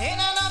my, in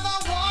another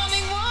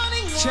warning,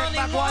 warning, Check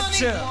warning, back 1,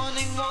 2.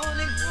 warning,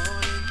 warning,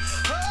 warning.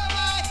 Oh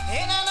my,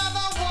 in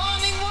another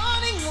warning,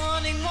 warning,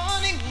 warning,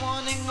 warning,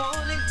 warning, warning,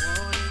 warning.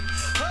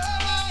 Oh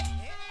my.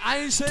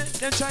 I said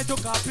they try to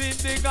copy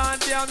the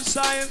goddamn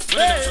style.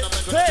 Hey,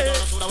 hey,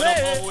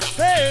 hey,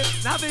 hey.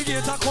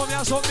 Navigator come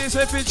here, something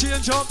say fi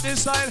change up the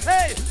style.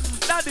 Hey,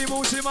 Daddy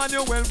Moosey man,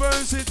 you well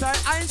versatile.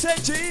 I say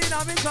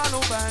Gina, me call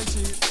no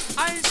banshee.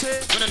 I say,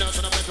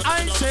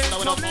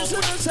 come listen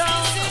to the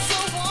sound.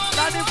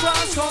 Daddy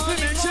France come fi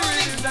mix it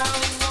really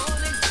down.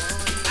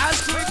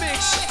 As we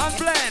mix and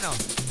blend,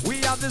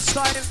 we have the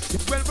style,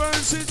 well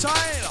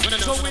versatile.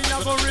 So we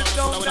never rip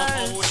down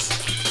dance.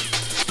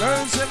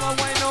 Girls them a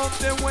wind up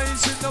their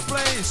waist in the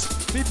place.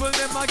 People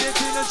them a get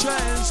in a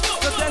trance.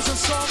 The Desert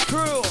Storm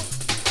crew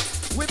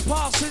with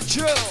passing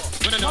through.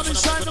 Come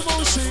inside the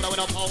Moosey.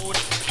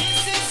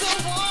 This is a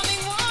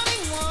warning,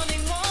 warning,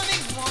 warning,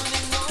 warning,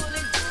 warning,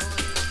 warning, warning.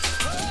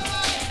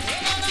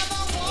 In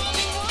another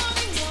warning,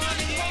 warning,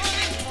 warning,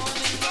 warning,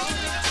 warning,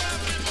 warning.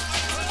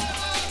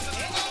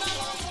 In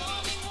another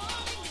warning,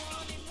 warning, warning, warning,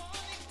 warning.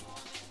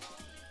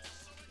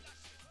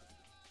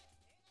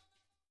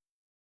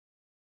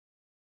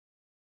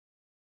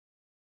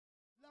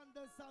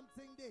 London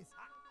something this.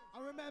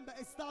 And remember,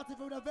 it started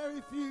with a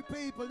very few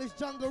people, this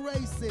jungle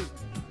racing.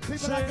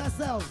 People like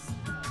ourselves.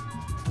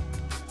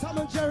 Tom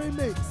and Jerry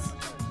Mix.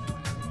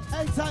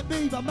 A-Type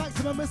Beaver,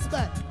 maximum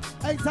respect.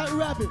 A-Type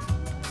Rabbit.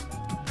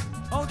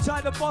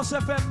 Outside the Boss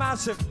FM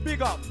massive,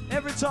 big up,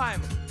 every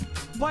time.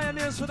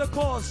 Pioneers for the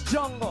cause,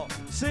 jungle.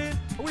 See,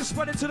 we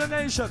spread it to the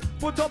nation.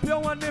 Put up your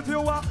one if you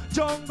are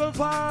jungle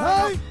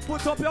fan. Hey.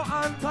 Put up your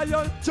hand, cause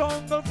you're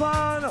jungle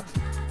fan.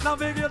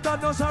 Navigator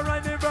knows a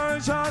rhyming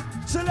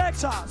version.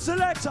 Selector,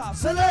 selector,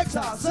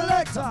 selector,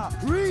 selector.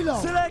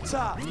 Reload.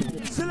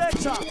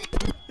 Selector.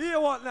 Hear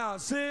what now,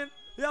 see?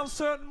 You have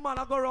certain man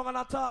I go wrong and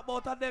I talk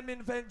about them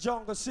invent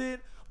jungle scene.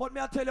 But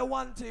me I tell you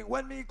one thing,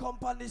 when me come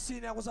on the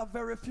scene there was a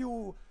very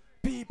few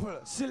people,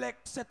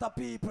 select set of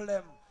people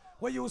them,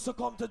 we used to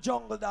come to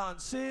jungle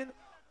dance scene.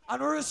 And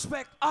we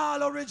respect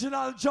all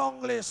original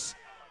junglists.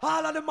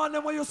 All of the man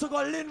them we used to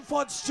go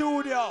Linford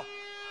Studio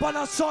on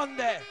a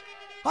Sunday.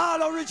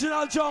 All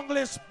original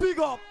junglists, big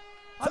up.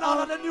 And all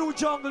of the new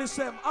junglists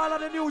them, all of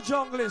the new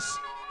junglists,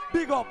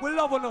 big up. We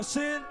love on us,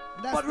 see?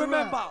 But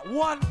remember,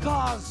 one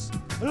cause.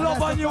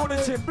 Love and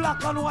unity,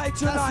 black and white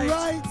tonight.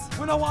 That's right.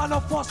 We don't want no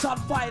fuss and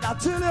fight, I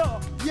tell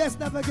you. Yes,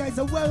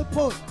 Navigator, well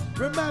put.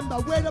 Remember,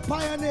 we're the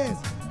pioneers.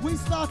 We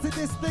started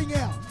this thing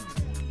here.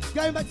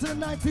 Going back to the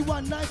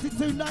 91,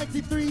 92,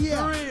 93 year.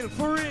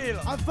 For real.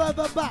 And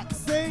further back,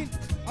 see?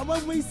 And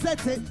when we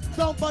set it,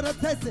 don't bother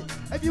test it.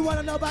 If you want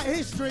to know about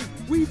history,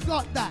 we've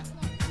got that.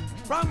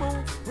 Wrong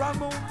move,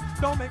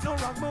 don't make no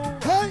wrong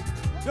move. Hey!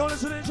 You're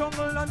listening to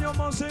jungle and you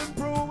must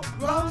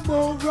improve. Wrong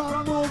move,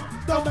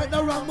 don't make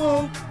no wrong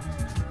move.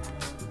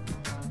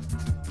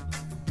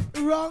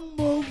 Wrong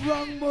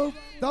move,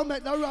 don't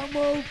make no wrong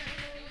move.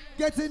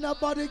 Get in the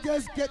body,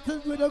 just get to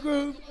with the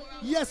groove.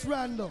 Yes,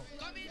 Randall.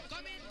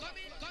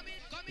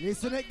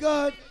 Listen it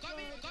good.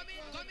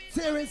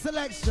 Tearing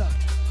selection.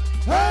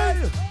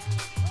 Hey!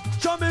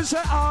 Jump in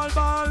say all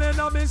ballin',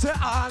 I mean say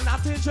all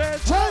natty jet.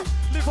 Hey!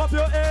 Lift up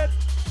your head,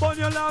 burn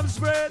your lamb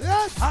spread.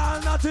 Yes! All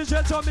natty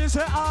jet, jump in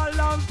say all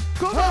lamb.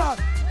 Come Hey! on!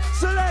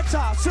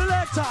 Selector!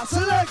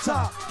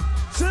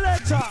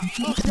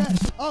 Okay.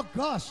 Oh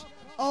gosh.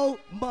 Oh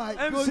my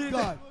MC good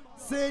God.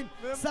 Sing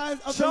signs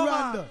of the Showman.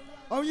 random.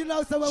 Oh, you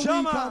know, so when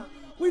Showman. we come,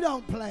 we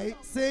don't play,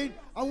 sing,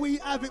 and we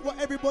have it what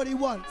everybody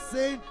wants,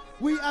 sing.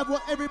 We have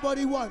what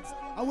everybody wants,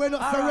 and we're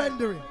not All right.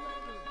 surrendering.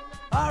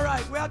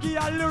 Alright, we'll give you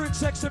a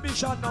lyrics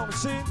exhibition now,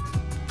 see?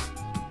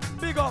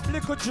 Big up,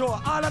 Little Joe,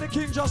 all of the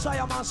King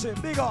Josiah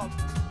Massive, big up.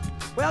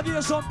 We'll give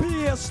you some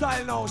PA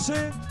style now,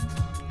 see?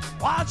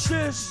 Watch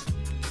this.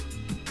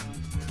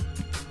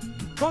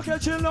 Go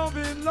catch your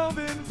loving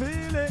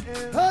feeling.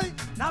 Hey!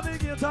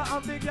 Navigator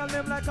and big girl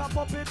them like a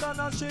puppet and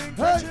a shake. Hey.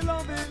 Catch your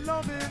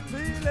loving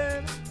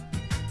feeling.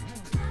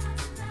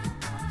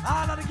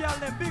 All of the girl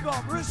them, big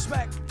up,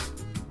 respect.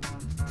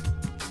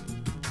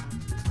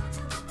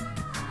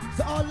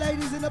 To all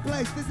ladies in the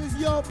place, this is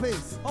your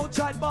piece.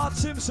 Outside Bart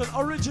Simpson,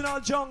 original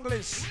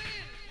junglist.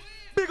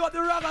 Big up the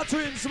Raga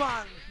Twins,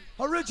 man.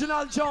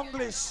 Original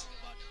junglist.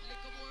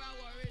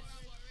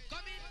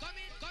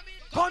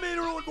 Come in,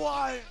 rude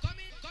boy.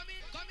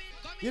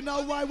 You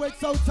know why we're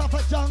so tough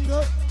at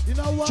jungle? You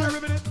know why?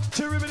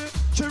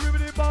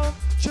 Chiribity bomb,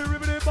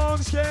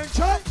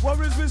 skank.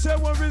 Worries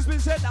been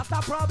said, that's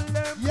a problem.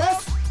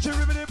 Yes.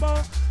 Chiribity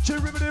bomb,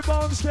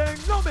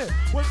 skank. Know me,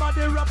 when my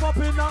day wrap up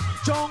in a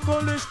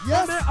jungle-ish.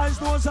 Yes. When me eyes,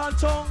 nose and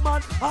tongue,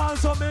 man,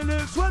 answer me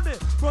lips. When me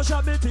brush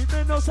up me teeth,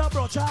 me nose and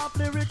brush up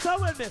lyrics.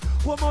 And when me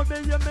come out me,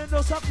 you me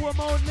nose and come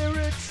out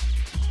lyrics.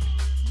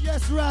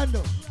 Yes,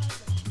 Randall.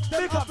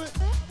 Them Big up. it.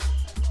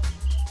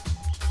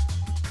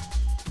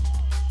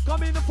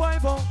 Come in the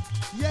 5-0.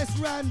 Yes,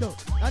 Randall.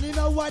 And you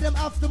know why them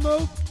have to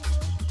move?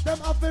 Them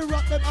have to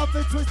rock, them have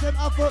to twist, them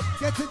have to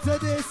get into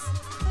this.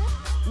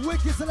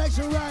 Wicked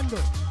selection, Randall.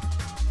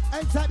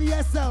 Enter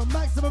the SL,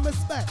 maximum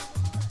respect.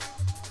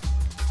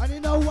 And you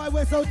know why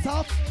we're so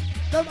tough?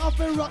 Them have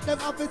to rock, them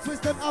have to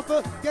twist, them have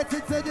to get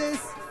into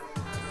this.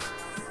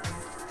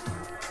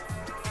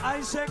 I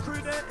say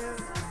credit.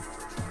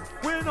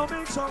 We no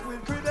mix up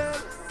with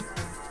credit.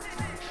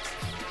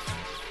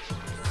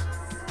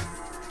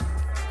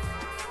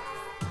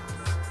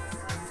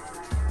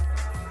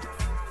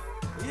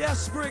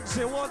 Yes,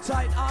 Briggsy, one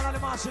tight, all of the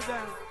massive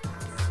then.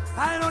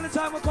 I know the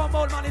time we come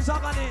out, man, it's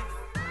agony.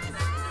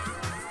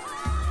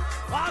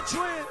 Watch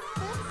it.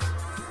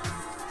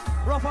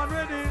 Rough and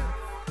ready.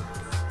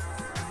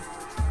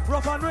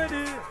 Rough and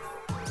ready.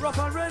 Rough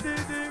and ready,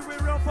 we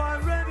rough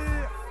and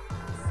ready.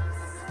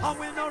 And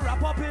we no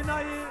wrap up in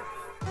a year.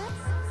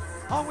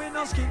 And we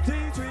no skin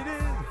teeth with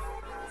it.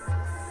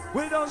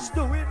 We just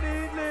do it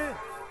neatly.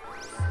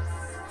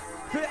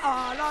 We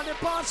all on the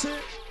party.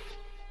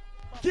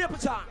 Keep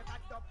it on.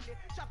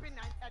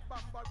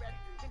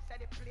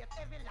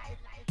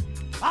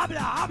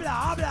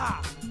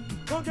 Habla.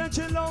 Don't get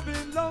your loving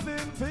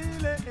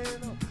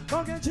feeling.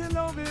 Don't get your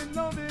loving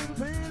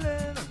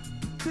feeling.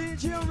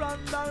 DJ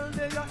Randall,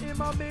 they are in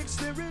my mix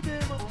the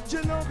rhythm.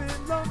 Your loving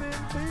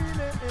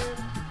feeling.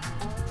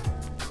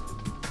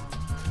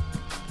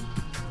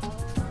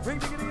 Ring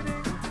ding ding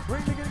ding,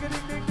 ring ding ding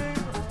ding ding ding.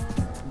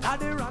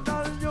 Daddy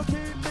Randall, you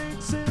keep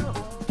mixing.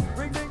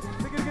 Ring ding ding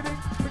ding ding,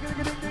 ring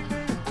ding ding ding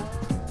ding.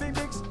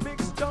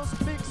 Mix, just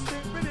mix the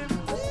rhythm.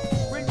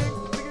 Ring ding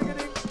ding ding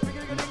ding, ring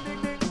ding ding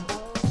ding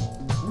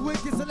ding.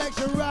 Wicked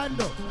selection,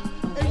 Randall.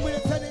 In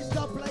with the 10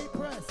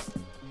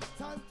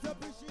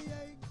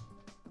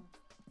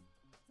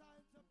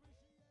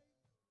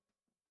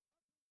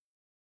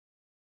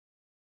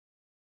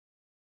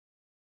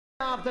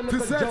 to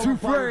set you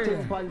free.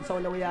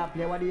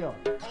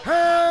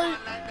 Hey!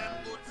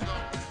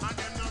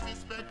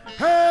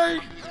 Hey!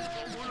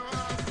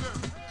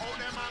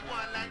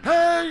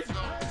 Hey!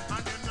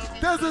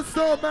 Desert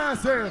Storm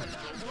Massive!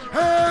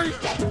 Hey!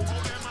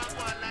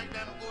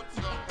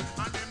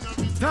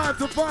 Time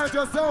to find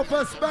yourself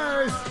a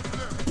space.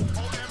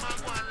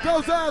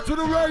 Goes out to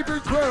the Raven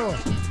crew.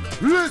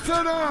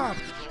 Listen up.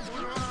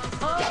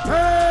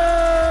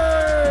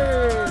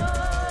 Hey!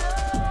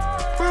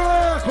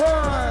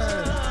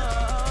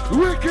 Blackwell!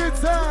 Wicked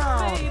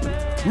Sound!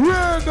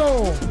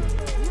 Randall!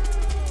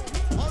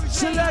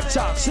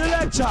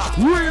 Selector!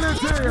 Wheel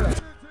it in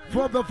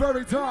from the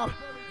very top.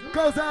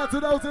 Goes out to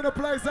those in the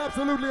place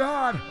absolutely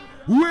hard.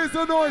 Where's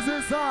the noise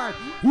inside?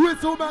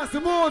 Whistle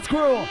Master Moore's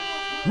crew.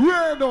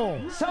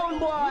 Randall. Sound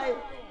boy,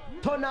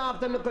 turn off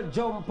the little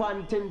jump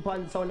and tin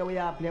pan sound that we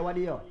are play. What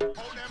do you?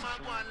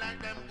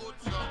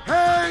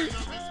 Hey.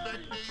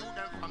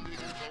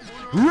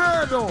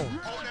 Randall.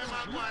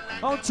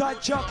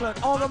 Outside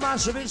chocolate, all the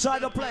massive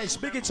inside the place.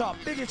 Big it up.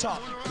 Every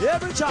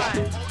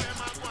time.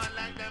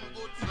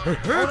 All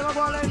them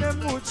go like them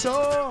good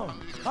so.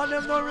 And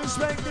them no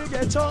respect the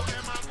ghetto.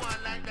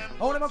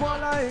 All them go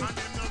like.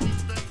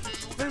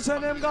 They say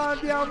them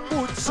goddamn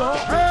good so.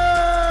 Hey,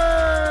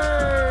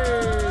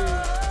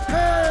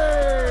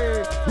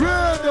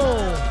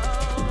 Randall.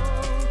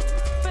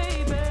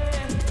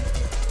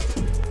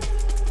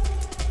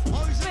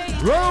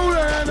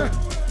 Rolling.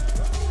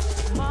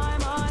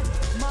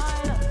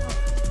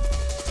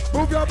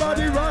 Move your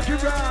body, rock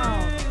it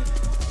round.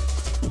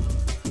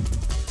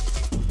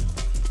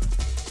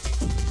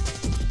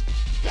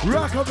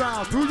 Rock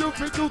around, do you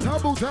think you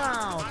tumble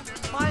down?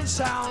 My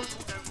sound.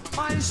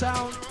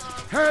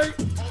 Hey.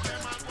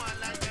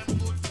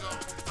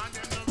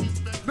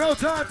 No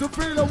time to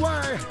feel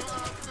away.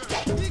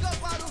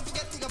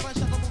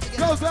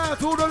 Goes out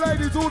to the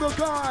ladies, to the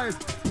guys.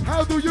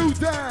 How do you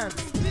dance?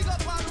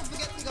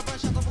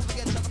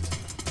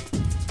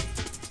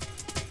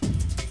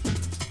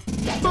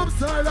 Boom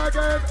style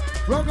again.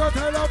 Wrong or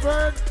tell a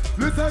friend.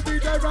 Listen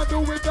DJ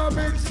Randu with the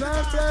mix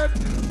and blend.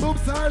 Boom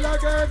style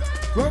again.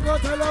 Wrong or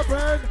tell a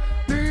friend.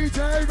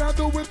 DJ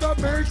Randu with the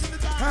mix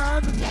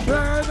and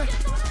blend.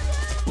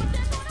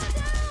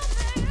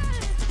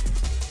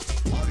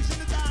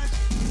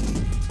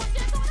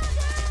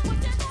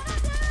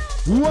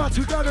 What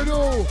you gonna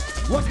do?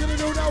 What's gonna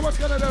do now? What's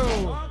gonna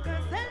do?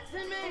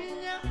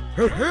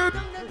 Hip hip.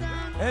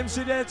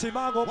 MC Denti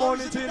Mago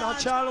Bonitina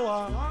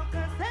Chalwa.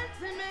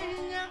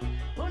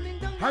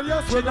 And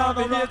yes, we China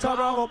know Vineta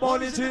Mago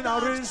Bonitina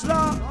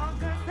Rinsla.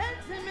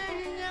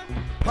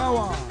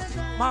 Power.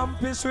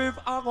 Mampi Swift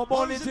Ago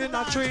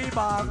Bonitina Tree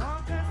Bag.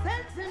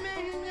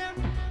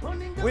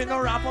 We no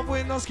wrap up,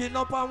 we no skin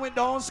up, and we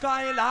don't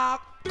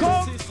skylark.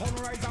 Come!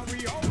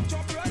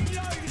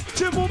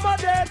 Chibuma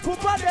dead,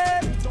 Pupa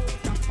dead.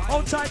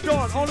 Outside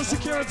door, all the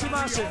security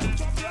massive.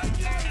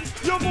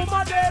 Your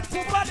mama dead,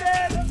 Pupa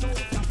dead.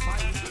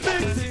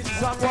 Big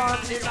things are one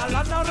in a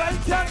land of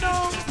right you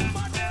know.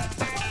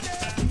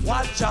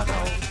 Watch out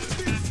now.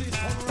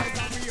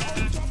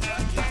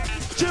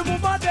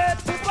 Chibuma dead,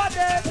 Pupa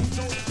dead.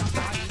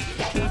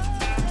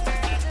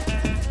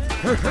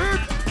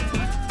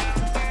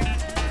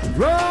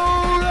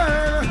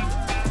 Rolling.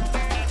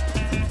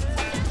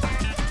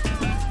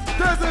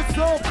 This is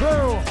so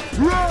cool.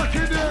 Rock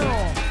it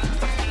down.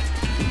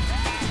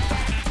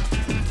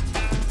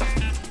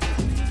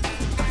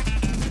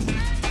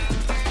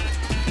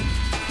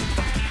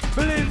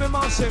 Believe me,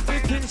 massive,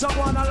 big things are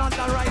going on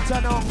the right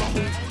now.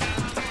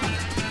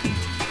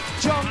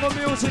 Jungle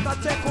music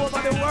that take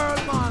over the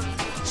world, man.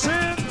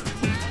 See?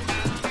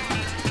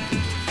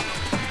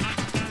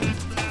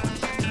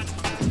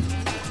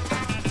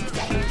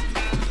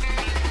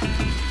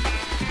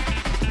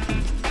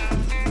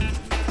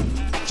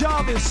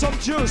 Jarvis, some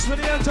juice for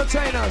the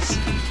entertainers.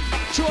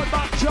 Short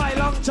back dry,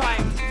 long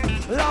time.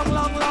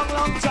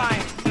 Long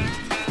time.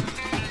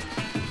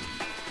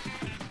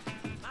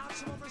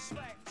 Maximum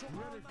respect to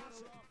all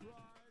massive.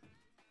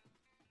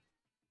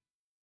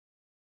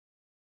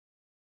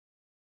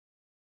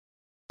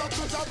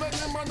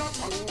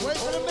 Wait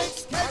for the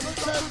mix,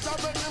 Kegleton.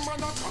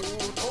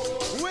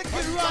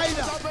 Wicked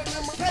Rider.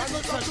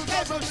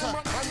 Kegleton.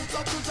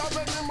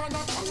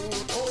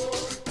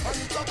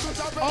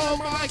 Oh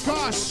my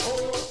gosh,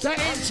 the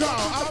intro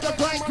of the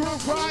Great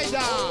Groove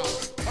Rider.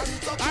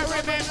 I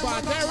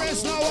remember there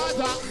is no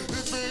other.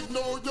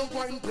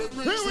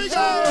 Here we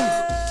go.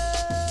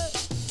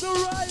 The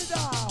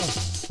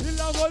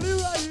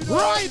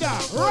Rider.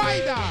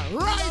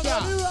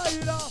 Rider.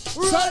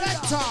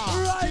 Selector.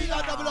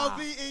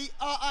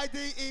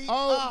 G-R-O-V-E-R-I-D-E.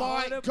 Oh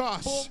my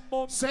gosh.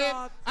 Say,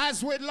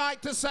 as we'd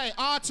like to say,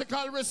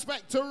 article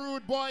respect to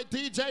Rude Boy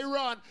DJ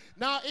Ron.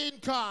 Now in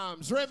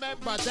comes.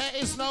 Remember, there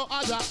is no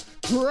other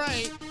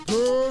Great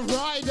Groove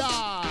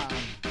Rider.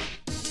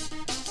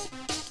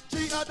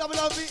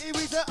 G-R-O-V-E,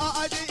 we say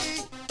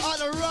R-I-D-E, on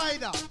the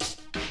Rider.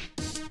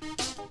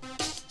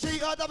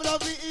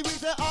 G-R-O-V-E, we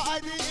say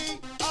R-I-D-E,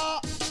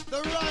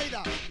 the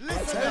Rider.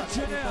 Listen up.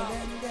 Engineer,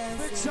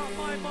 fix up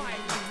my mic.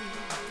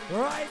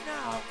 Right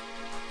now.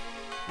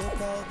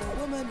 Look all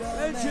the women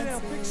Engineer,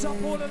 fix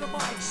up all of the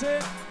mics,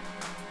 eh?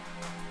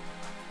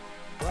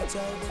 Watch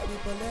out the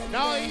people in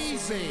Now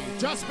easy,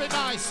 just be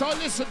nice. So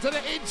listen to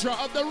the intro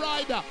of the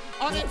rider,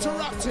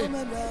 uninterrupted,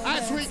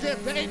 as we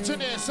give the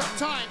engineer some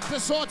time to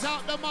sort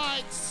out the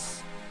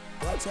mics.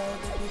 Watch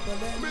out the people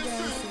in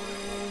dancing.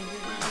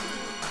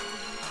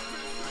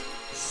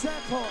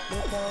 Second.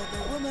 Look all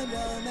the women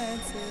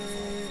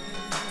romancing.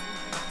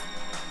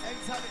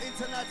 Anytime the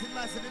internet is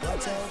massive in the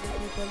Watch out place. the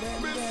people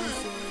in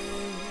dancing.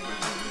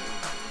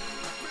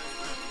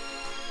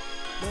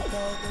 Look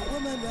all the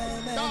women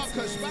romancing.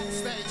 Darkest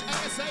backstage,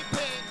 ASAP.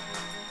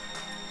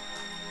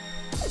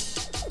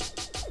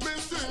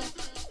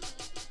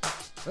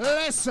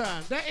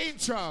 Listen, the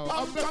intro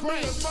of the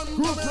great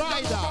Groove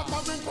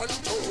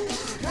Rider.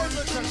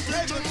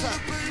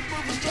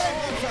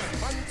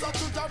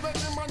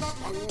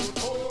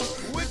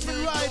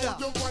 Wicked Rider.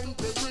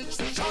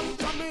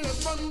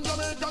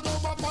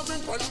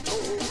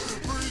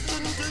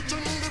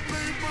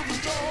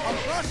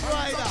 Rush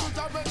Rider.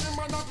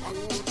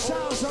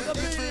 Sounds of the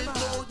Beenie Man.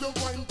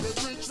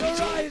 The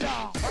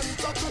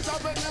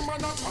Rider.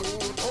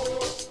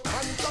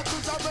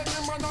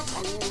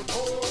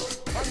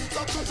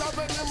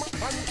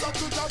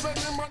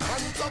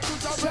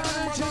 Sound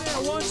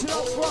engineer wants it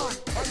up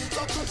front.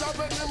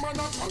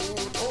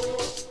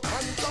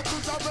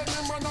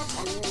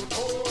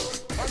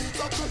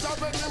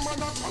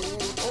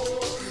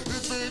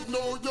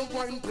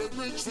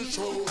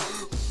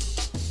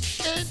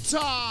 Enter.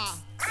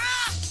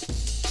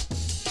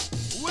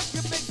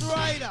 Wicked Mix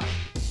Rider.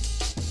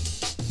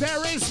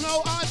 There is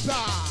no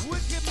other.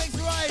 Wicked Mix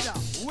Rider.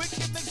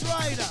 Wicked Mix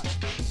Rider.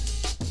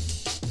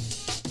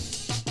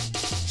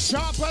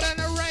 Sharper than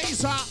a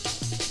razor.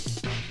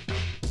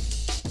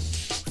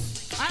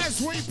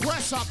 As we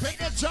press up in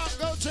the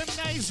Jungle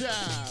Gymnasium.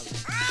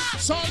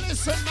 So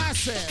listen,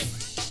 massive.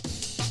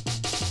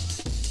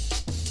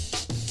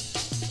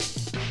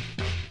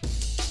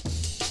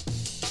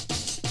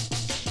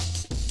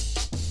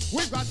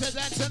 We've got the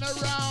dancing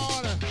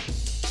around.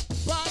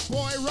 Bad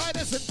boy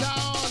riders it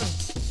down.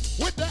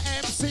 With the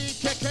MC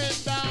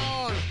kicking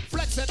down.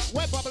 Flexing,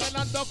 we're bubbling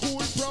under cool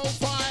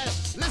profile.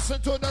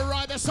 Listen to the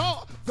rider,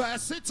 so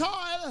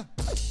versatile.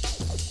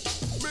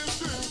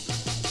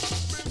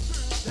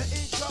 The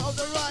intro of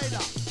the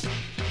rider.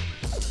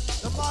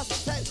 The master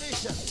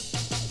technician.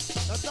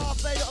 The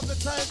Darth Vader of the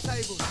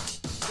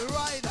turntables. The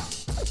rider.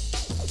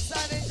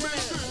 Sound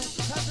engineer.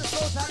 Time to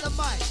sort out the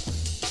mic.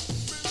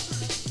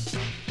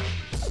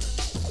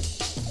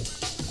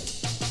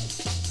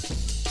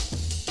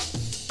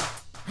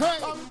 Hey.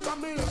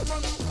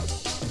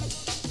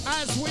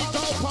 As we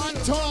go on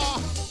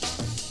tour.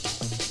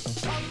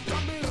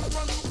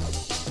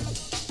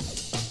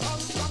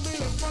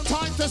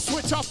 Time to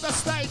switch off the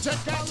stage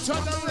and get to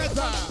the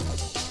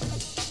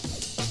rhythm.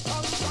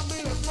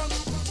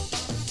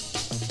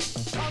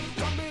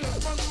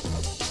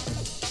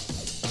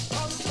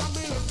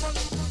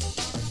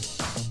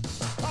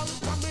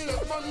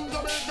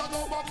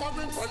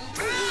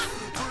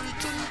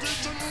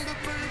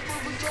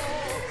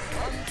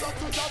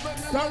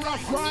 The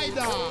Rough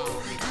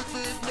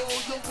Rider.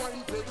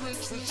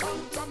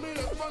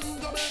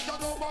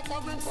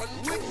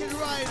 Wicked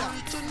Rider.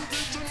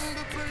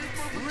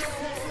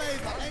 Wicked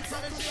flavor. Enter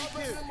the GQ.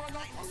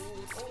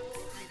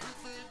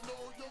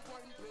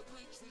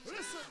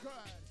 Listen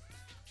good.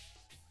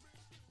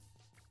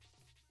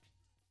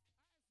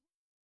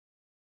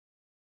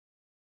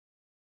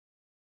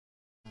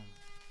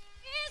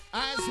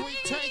 As we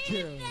take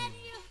you,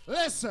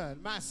 listen,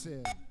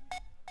 massive.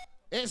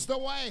 It's the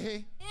way.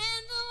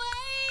 And the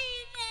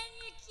way that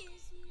you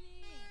kiss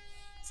me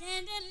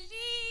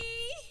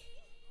tenderly,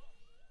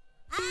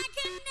 I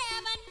can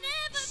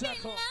never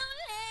Circle. be lonely.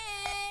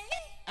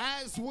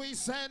 As we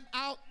send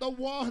out the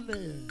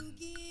warning.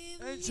 You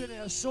give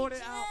Engineer, me sort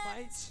it out,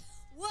 just mate.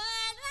 what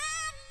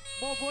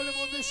I need. More volume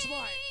on this mic.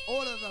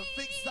 All of them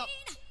fixed up.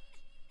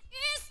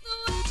 It's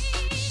the way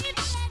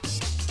that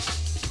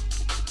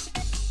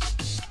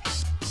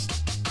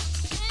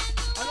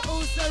And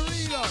also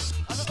reload.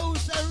 And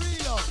also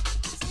reload.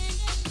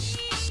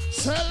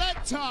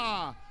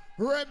 Selector.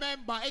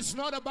 Remember, it's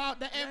not about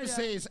the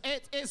MCs.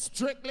 It is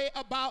strictly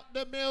about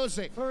the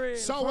music. For real,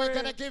 so for we're real.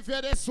 going to give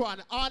you this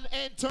one,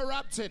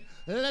 uninterrupted.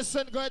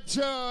 Listen good,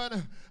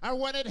 June. And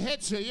when it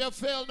hits you, you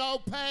feel no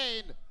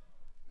pain.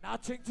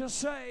 Nothing to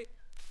say.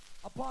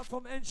 Apart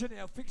from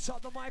engineer, fix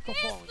up the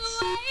microphones. It's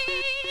the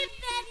way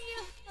that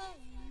you hold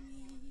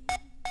me,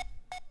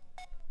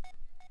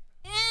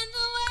 and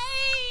the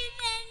way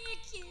that you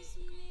kiss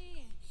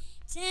me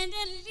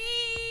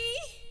tenderly,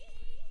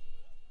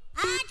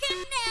 I can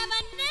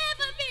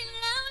never be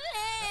Happy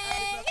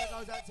lonely. birthday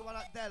goes out to one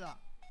like Della.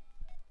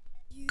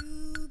 You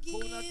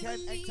Corner give Ken,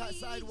 me X-Type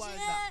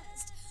Sidewinder.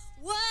 just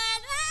what I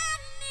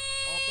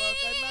need. Oh,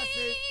 birthday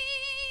massive.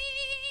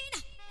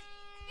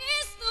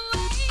 It's the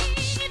way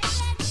that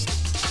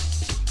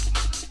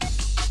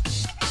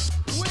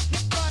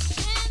Wicked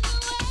Rider. and the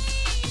way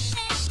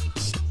that you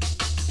kiss me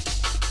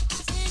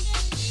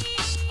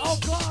tenderly. Oh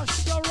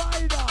gosh, the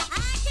rider.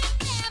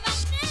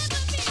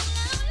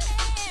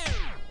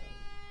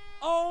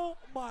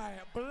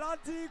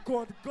 bloody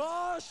good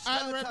gosh.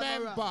 And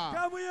remember,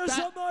 Can we hear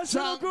some that noise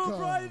in the group jungle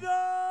right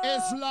now?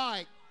 is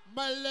like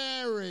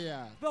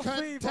malaria, The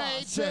fever,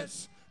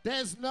 contagious.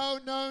 There's no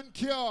known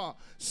cure.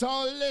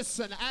 So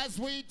listen, as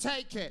we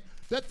take it,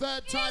 the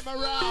third time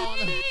around.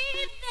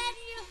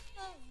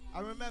 I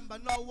remember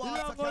no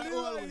water can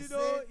always see.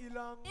 In the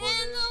way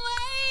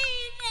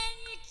that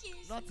you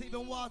kiss Not me,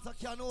 even water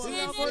can always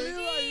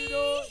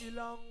Ilangole. see.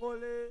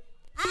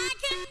 I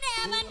can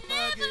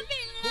never be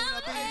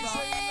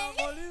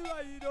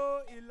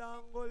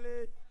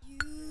lonely.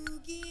 You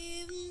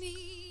give me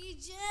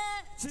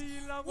just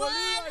what I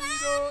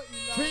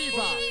need.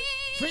 Fever,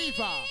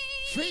 fever,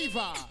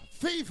 fever,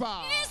 fever.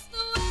 It's the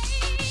way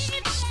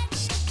that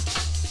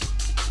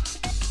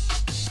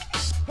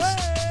Hey,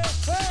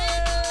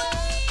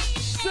 hey,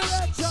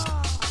 selector.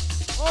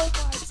 Oh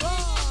my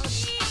gosh.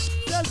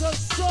 There's a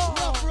song.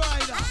 Rough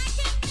Rider. I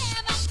can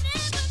never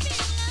be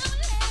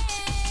lonely.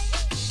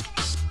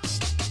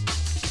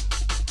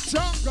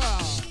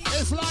 Jungle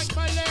is like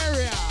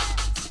malaria.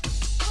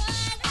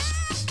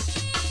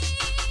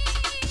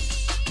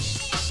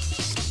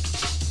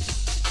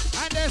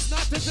 And there's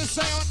nothing to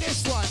say on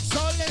this one,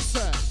 so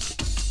listen.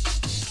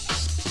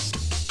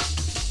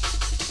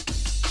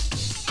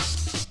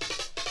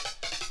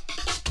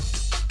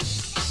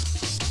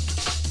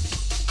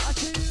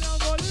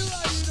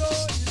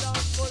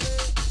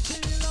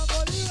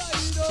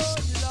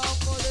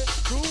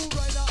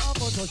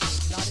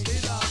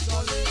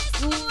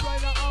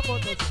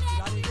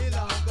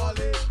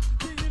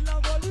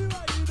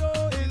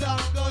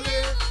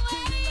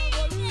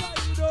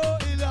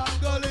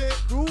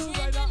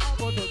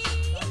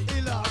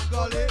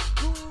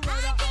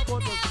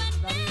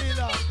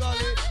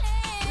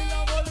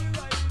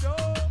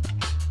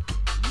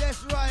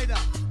 Yes, Rider.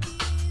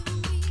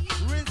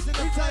 Rinsing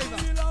the table.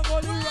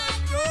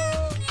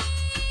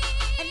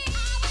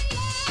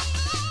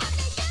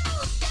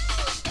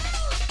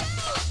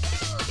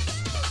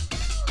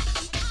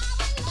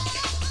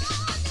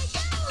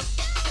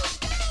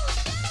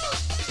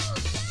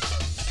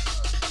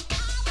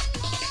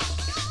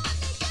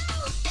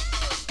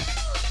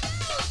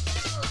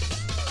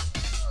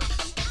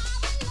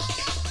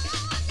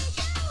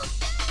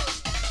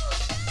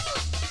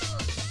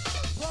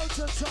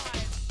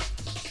 Prototype.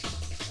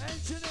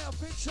 Engineer,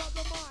 fix up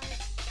the mic.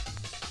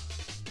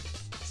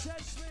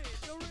 Set speed,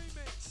 the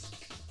remix.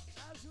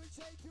 As we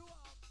take you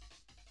up.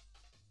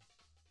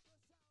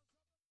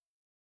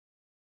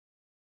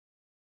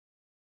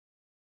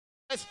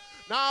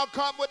 Now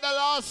come with the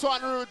last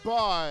one, rude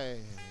boy.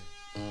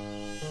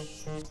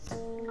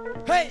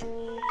 Hey!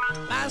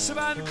 Massive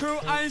and crew,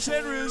 I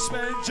say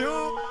respect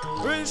you.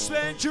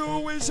 Respect you,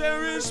 we say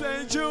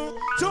respect you.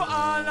 To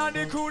all of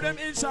the crew, them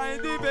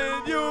inside the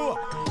venue.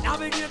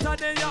 Navigator,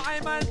 then your eye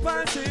man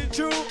passing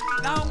through.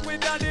 Now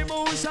with the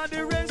moves and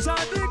the rest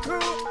of the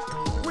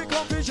crew. We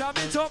come to jam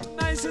it up,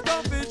 nice it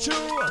up with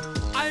you.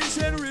 I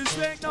said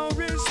respect, now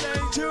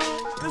respect you.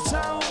 The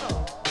sound,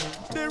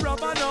 the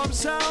rubber dub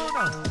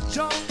sound.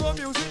 Jungle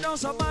music, now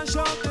some mash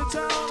up the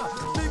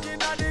town.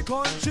 Thinking of the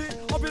country,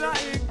 up in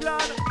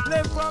England.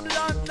 Left from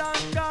London,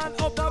 gone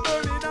up to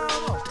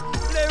Birmingham.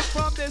 Left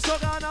from the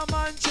Southern of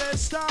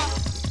Manchester.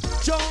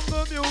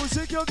 Jungle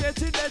music, you're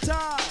getting better.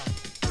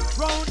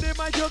 Round the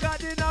mic, you got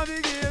the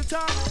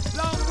navigator.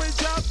 Language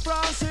Jack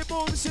Frosty,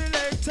 boom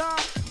selector.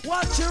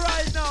 Watch you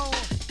right now.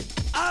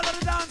 All of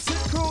the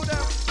dancing crew,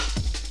 them.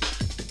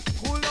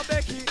 Cool no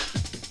Becky.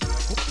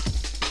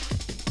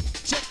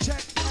 Check,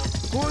 check.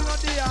 Cool no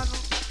Dion.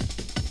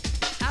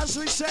 As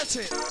we set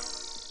it,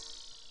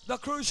 the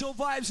crucial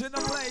vibes in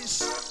the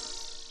place.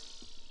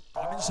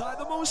 Come inside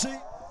the Moosey.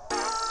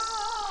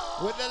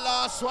 With the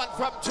last one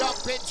from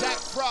Jumping Jack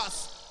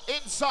Frost,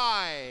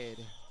 inside.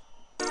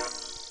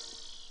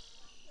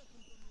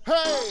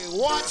 Hey,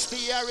 watch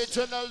the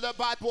original, the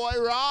bad boy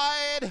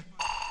ride.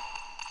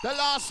 The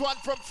last one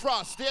from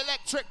Frost, the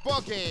electric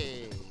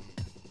boogie.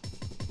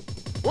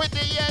 With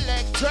the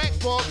electric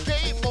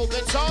boogie,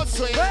 moving so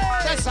sweet.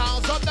 Hey! The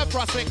sounds of the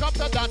Frost, wake up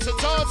the dancing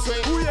so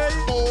sweet. Ooh,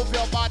 yeah. Move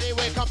your body,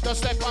 wake up to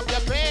step up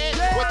your feet.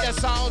 Yeah. With the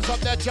sounds of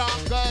the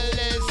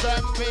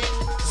jungleism beat.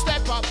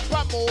 Step up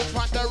and move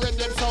on the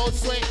rhythm so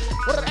sweet.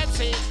 With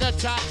MC the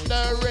chat,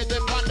 the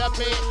rhythm on the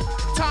beat.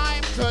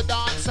 Time to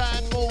dance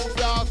and move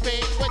your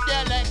feet. With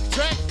the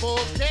electric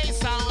boogie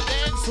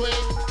sounding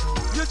sweet.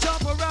 You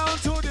jump around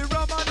to the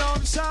rubber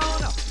dub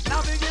sound.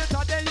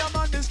 Navigator, then your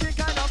man is skin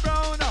kind of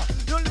brown.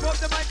 You lift up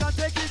the mic and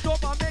take it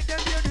up and make them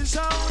hear the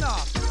sound.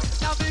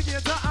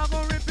 Navigator, I'm a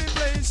ripping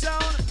play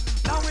sound.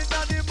 Now with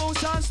the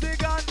most as the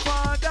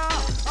Godfather.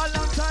 A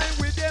long time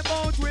with them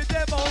out,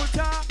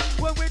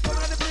 when we come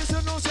out the place,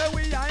 you know, say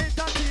we are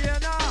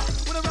entertainer.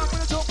 With a rap,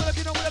 with a joke, with a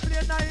kid, with a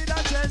play night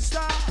and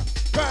Chester.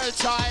 Girl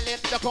child in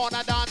the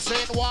corner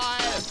dancing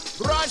wild.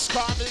 Rush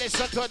come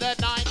listen to the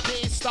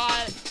 90s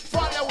style.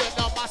 Following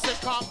the massive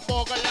come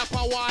bogle up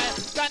a while.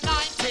 The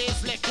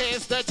 90s lick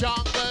is the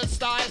jungle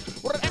style.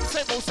 With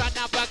MC Moose and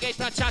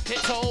Navigator chatting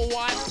so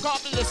wild.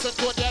 Come listen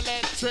to the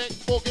electric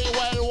boogie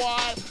well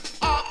wild.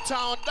 Up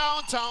downtown,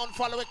 downtown.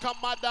 Follow it, come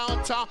on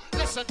downtown.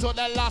 Listen to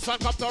the last one,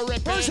 come to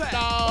rip it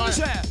down.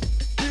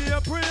 Be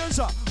a praise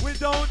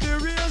without the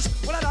race.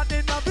 Well, I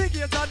didn't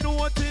navigate and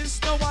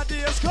notice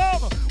nowadays.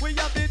 Come, we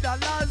have the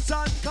dollars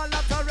and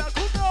collateral.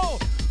 Who know?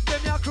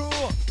 Them your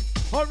crew,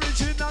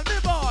 original me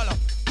ball.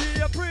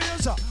 Be a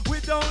praise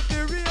without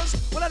the race.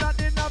 Well, I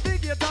didn't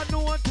navigate and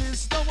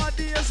notice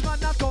nowadays.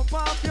 Man, I come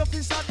off your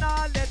fist and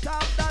I let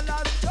up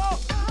dollars. So,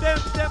 them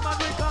and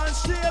we can't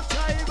straight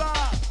driver.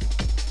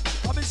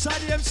 I'm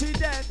inside the MC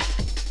then.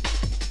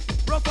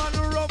 Rough and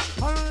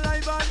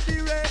live and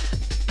direct.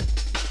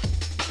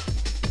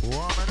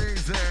 Warm and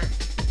easy.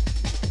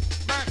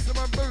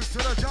 Maximum boost to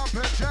the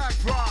jumping jack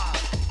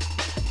frost.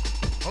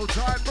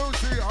 Outside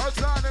Boosie,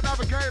 outside the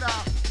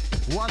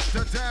navigator. Watch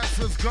the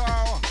dancers go.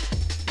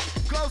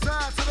 Goes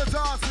out to the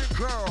dancing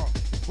crew.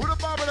 With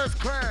the marvelous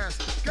Chris.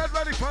 Get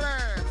ready for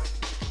this.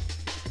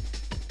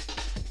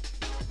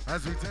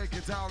 As we take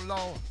it down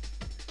low.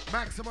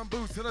 Maximum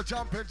boost to the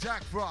jumping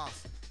jack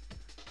frost.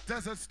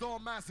 Desert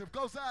Storm massive.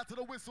 Goes out to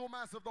the whistle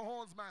massive, the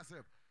horns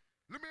massive.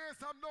 Let me hear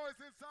some noise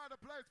inside the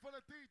place for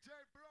the DJ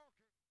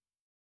Bronky.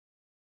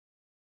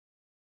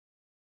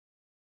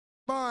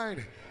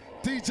 Mine,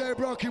 DJ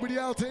Bronky with the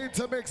Outer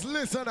Intermix.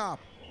 Listen up.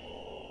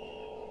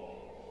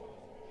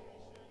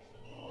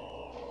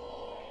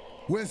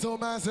 Whistle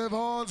massive,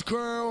 horns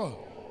crew.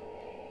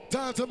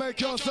 Time to make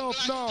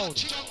yourself known.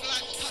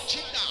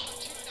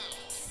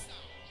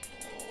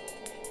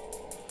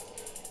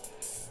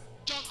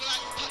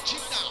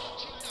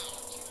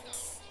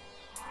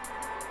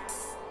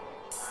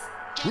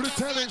 With a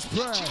 10-inch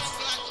press.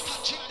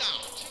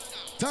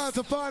 Time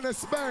to find a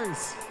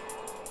space.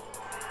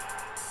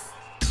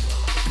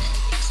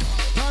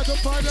 Time to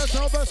find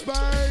yourself a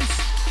space.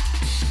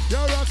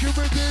 You're rocking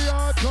with the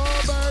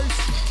hardcore bass.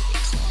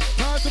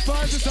 Time to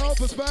find yourself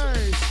a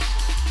space.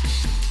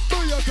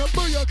 Booyaka,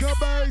 booyaka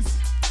bass.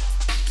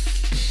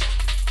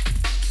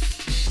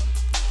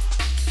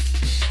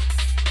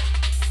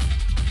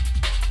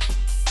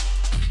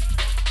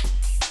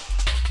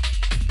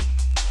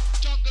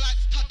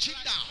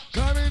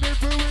 Coming in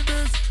through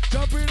windows,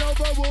 jumping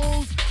over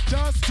walls,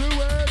 just to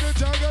where the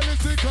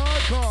jungleistic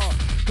hardcore.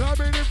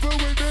 Coming in through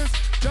windows,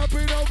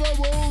 jumping over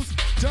walls,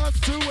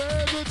 just to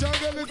where the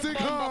jungleistic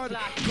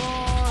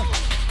hardcore.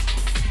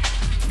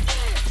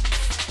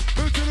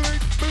 Move to the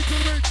beat, move to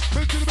the beat,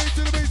 move to the beat,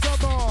 to the beat some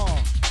more.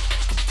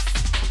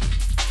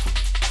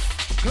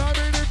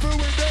 Climbing in through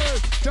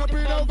windows,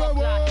 jumping over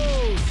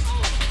walls.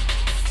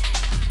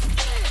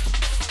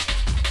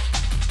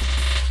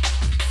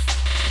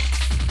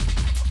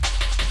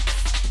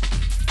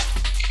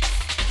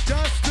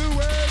 Just to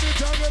where the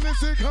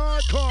jungleistic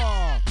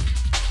hardcore.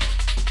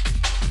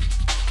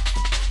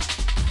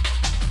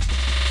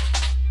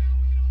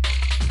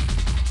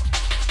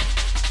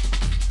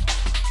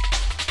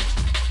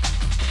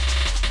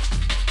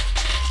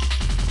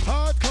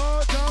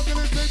 Hardcore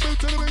jungleistic, move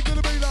to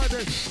the beat like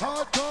this.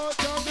 Hardcore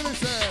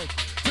jungleistic,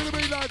 to the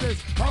beat like this.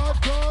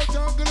 Hardcore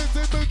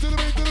jungleistic, move to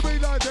the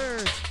beat like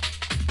this.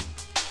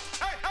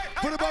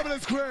 For the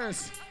bubblers,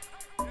 Chris.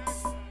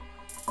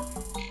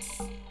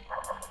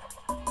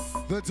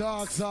 The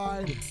dark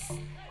side.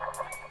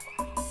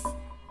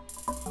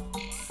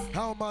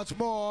 How much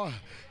more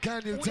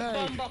can you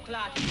take?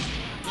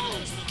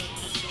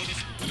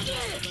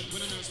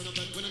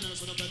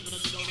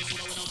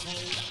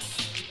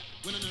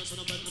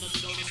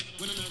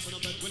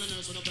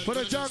 For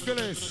the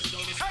junglers,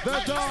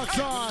 the dark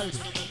side.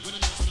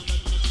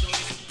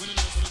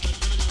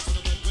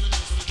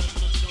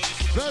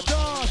 The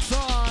dark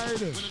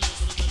side.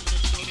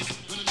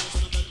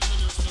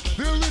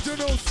 The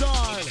original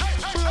style,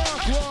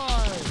 black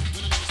wine.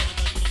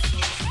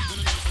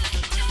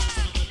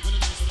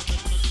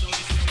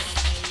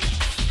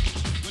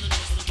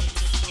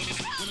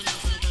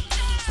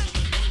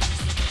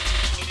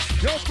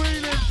 You're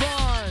feeling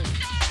fine.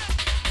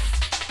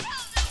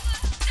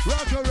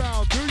 Rock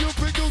around, do you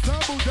think you'll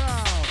tumble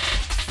down?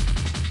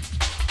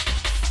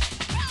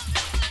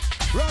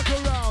 Rock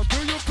around, do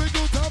you think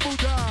you'll tumble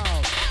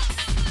down?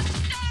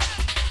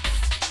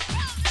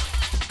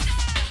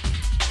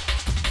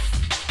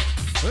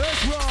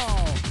 Let's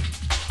roll.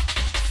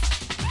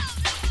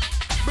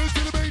 Move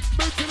to the beat,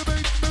 move to the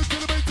beat, move to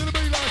the beat, to the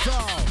beat, lights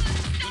out.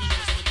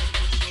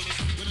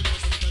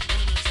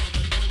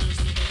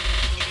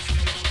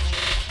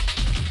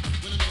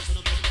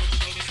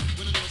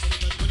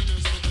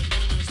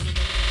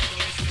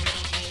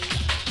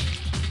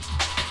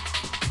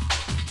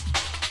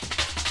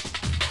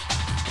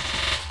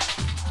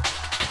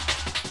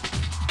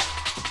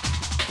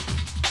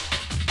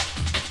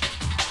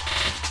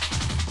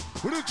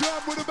 With a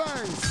drum, with a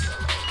bass.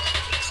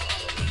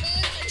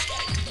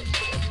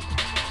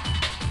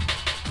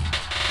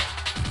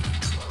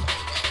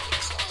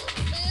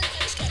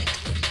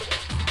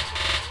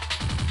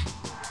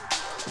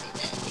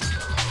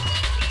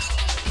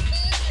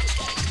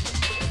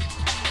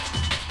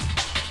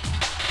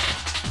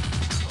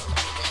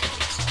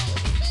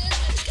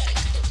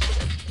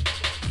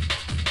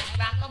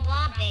 Rock a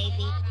ball,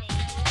 baby.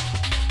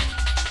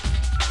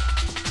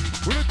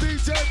 With a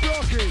DJ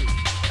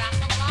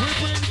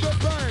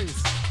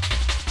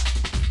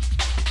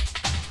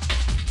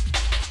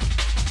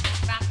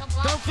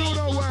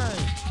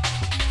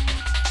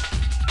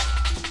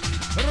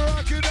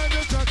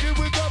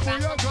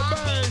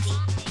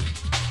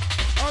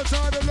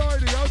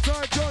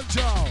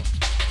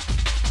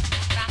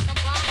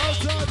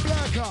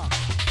Rocker.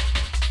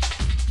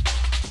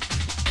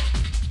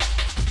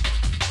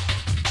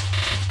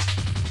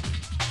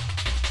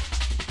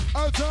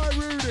 Outside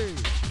Rudy,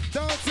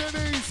 dancing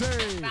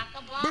easy.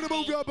 Better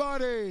move your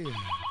body.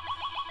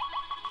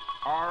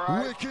 All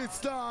right. Wicked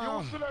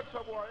style. You select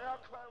a boy. Yeah,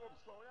 climb up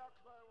so. Yeah,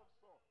 climb up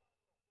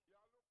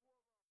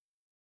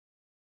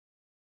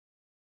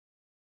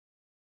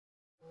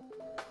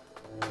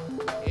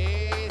so.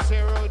 Easy,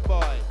 rude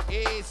boy.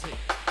 Easy.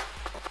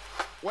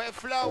 We're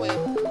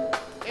flowing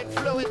in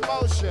fluid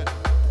motion,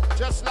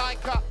 just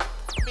like a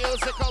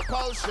musical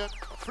potion.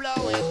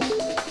 Flowing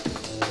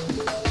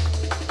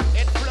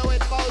in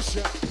fluid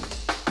motion.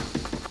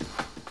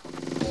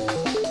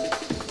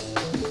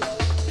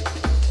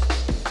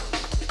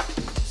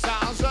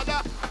 Sounds of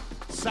the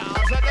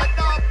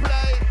dub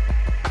play.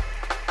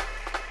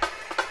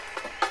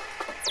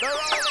 The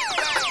rolling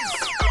bass.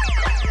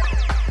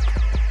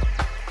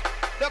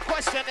 The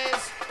question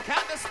is,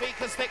 can the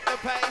speakers stick the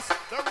pace?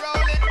 The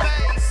rolling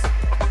bass.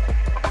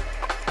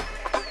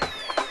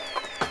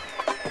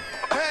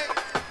 Hey,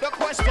 the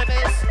question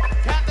is,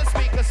 can the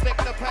speakers stick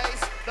the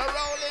pace? The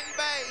rolling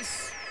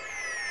bass.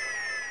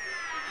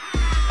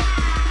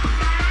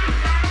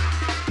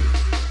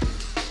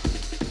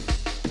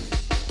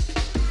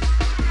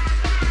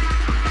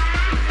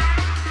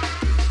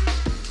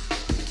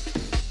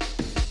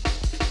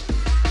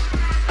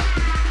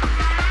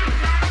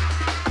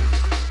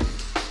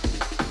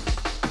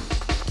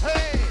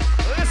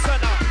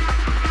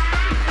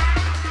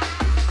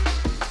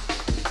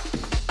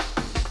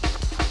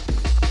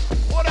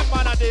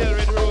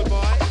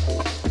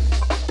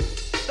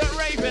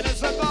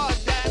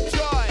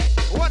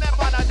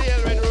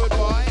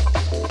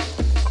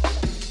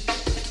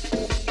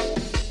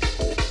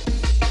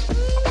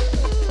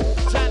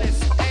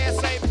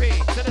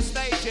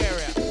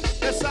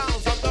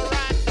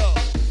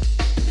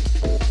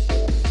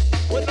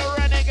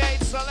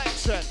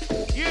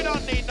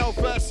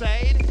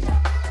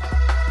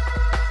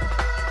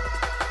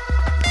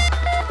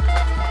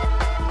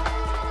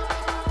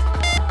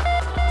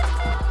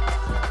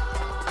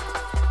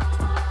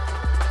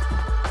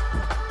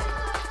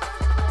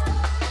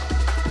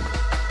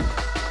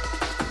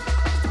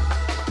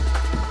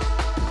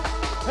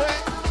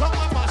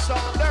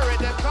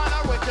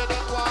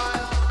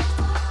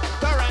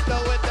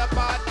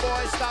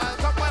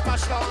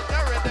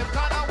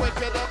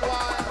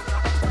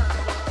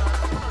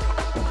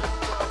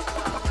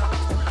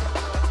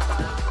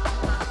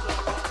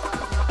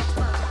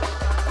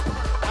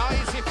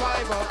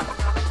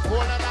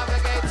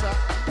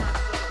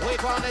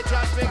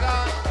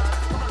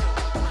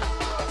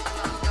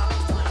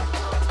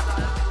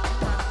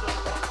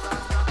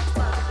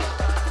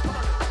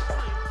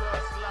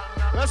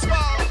 Let's go.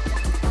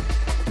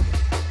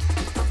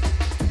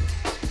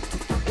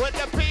 With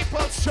the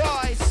people's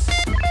choice.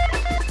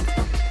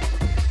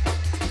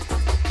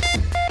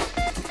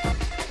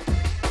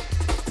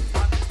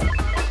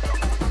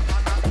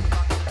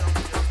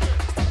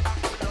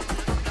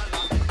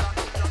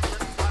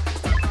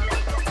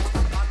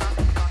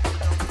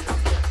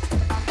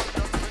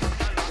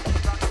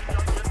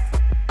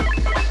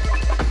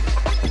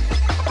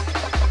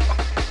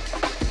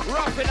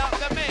 Roughing up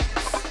the mix.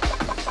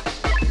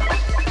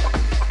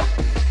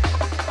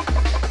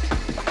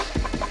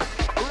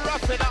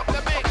 Roughing up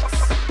the mix.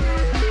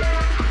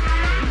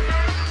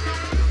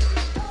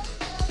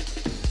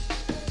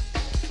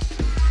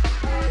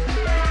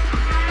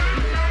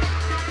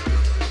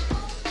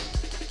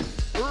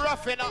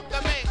 Roughing up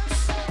the mix.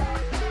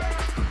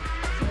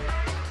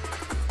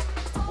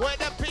 With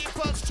the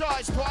people's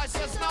choice, twice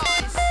as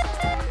nice.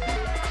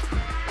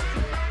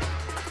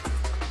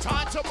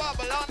 Time to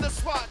bubble on the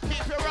spot.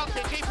 Keep it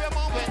rocking, keep it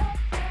moving.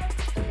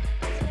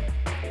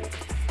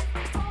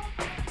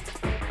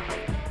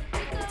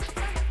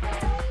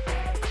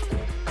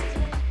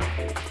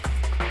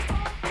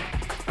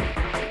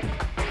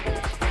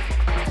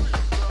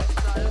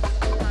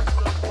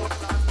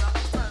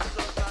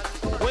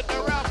 With the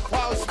rough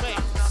house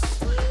mix.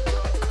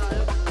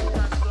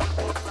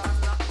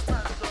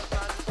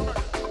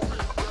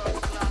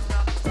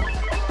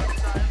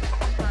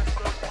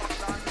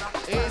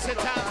 Easy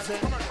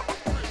Townsend.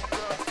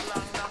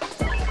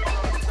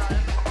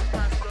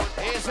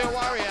 Easy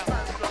Warrior.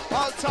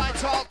 Hold tight,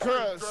 tall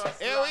crews.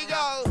 Here we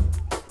go.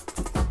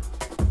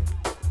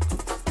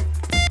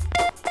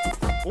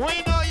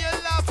 We know you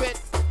love it.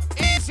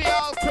 Easy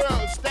all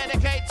crews.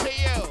 Dedicate to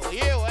you.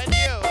 You and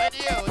you and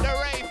you. The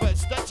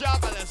ravers, the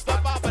jugglers, the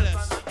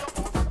bubblers.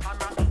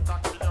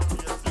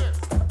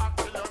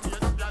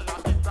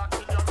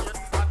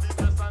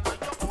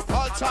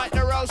 Hold tight,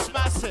 the roast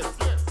massive.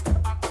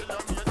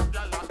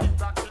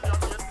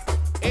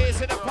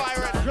 Easy the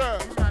pirate crew.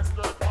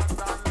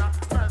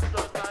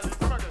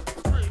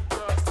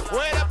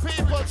 We're the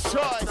people's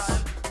choice.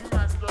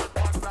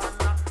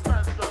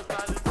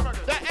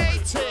 The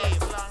A-Team.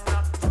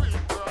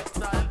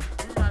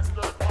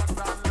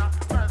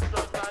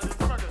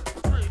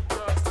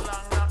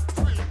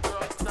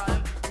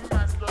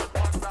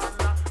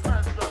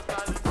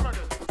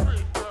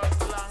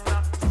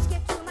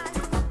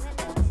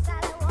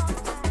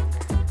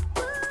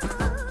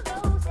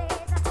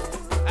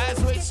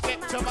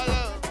 to my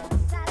love.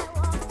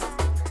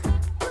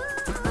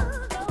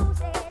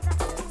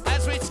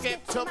 As we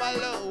skip to my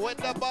love with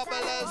the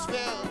bubblers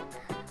fill.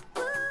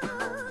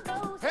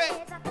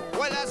 Hey,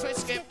 well as we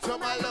skip to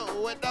my love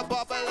with the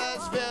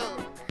bubblers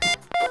fill.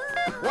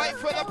 Wait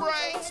for the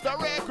breaks, the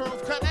rare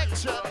groove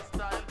connection.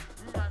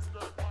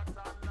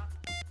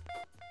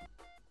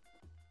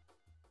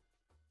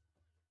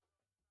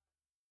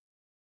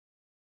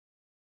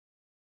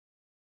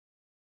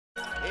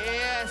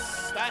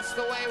 Yes, that's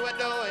the way we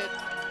do it.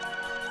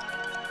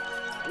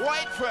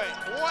 Wait for it,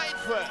 wait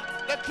for it.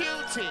 The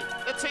cutie,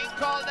 the thing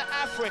called the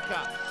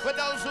Africa. For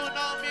those who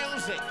know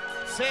music,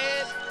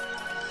 say it.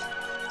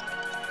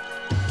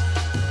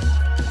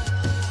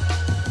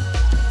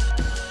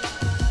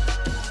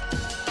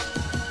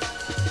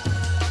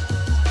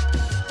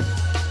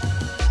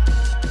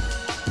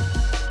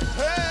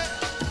 Hey,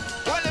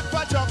 well if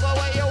I jungle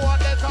where you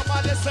want to come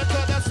and listen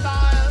to the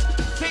style.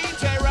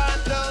 DJ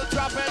Randall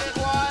dropping it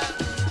wild.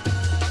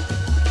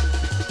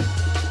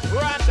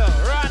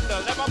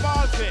 Randall, let my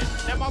ball fit,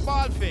 let my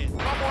ball fit.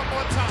 Come one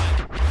more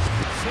time.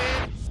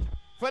 See?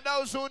 For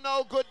those who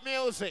know good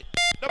music,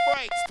 the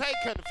breaks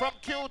taken from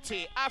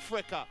Cutie,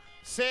 Africa.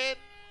 See?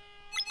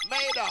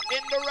 Made up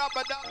in the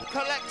Rubber Duck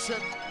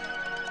collection.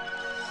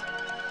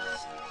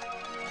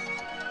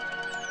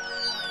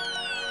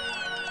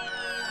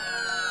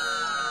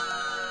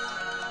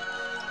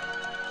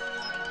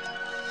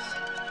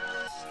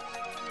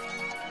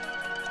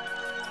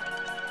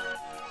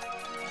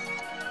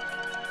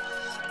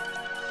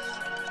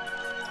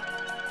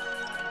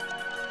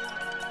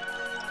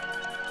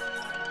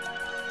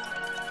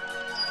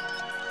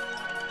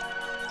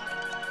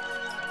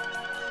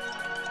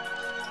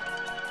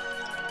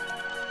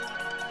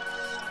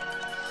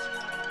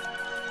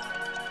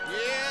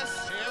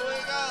 Yes, here we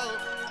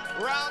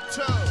go. Round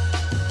two.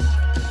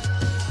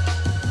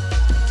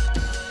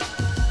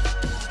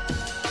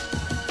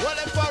 Well,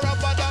 if for a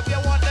bud you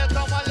want to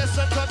come and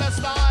listen to the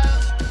style.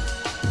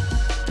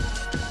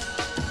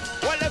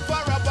 Well, if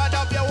for a bud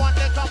you want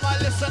to come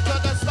and listen to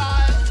the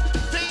style.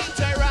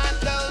 DJ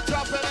Randall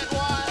dropping it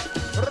wild.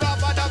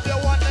 Rubber dub, you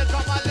want to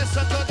come and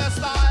listen to the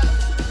style.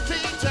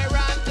 DJ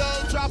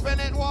Randall dropping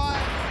it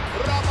wild.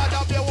 Rubber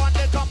dub, you want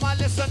to come and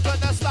listen to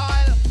the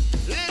style.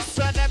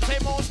 Listen, MC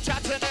Moose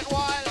chatting it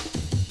wild.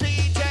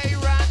 DJ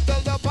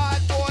Randall, the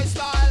bad boy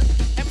style.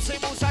 MC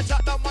Moose, I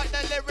chat the mic,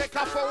 the lyric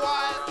off a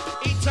while.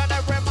 Each and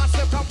every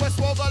massive come with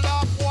swoggle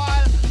up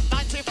wild.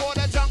 94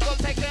 the jungle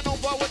taking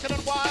over wicked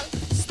and wild.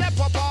 Step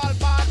up all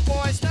bad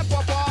boys, step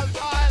up all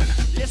wild.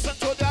 Listen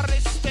to the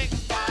ristic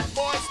bad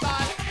boy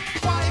style.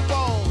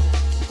 5-0,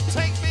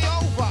 take me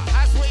over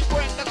as we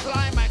bring the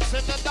climax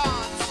in the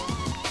dance.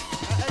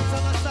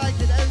 Anytime I say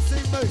it, MC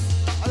Moose,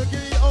 I'll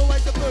give you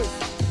always a boost.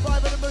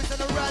 5 of the Moose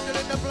and a Randall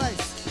in the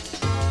place.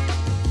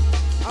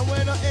 And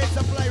we're not here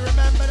to play,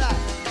 remember that.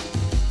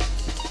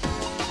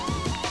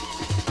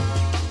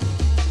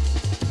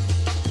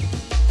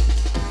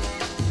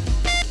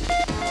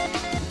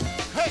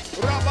 Hey,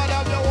 Rubber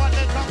Dub, you want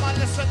to come and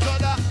listen to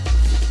the.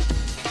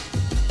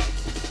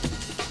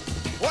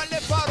 Well,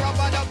 if a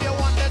Rubber Dub, you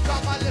want to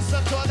come and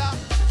listen to the.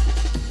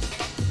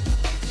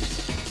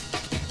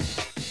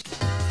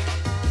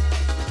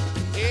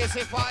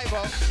 Easy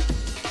 5-0.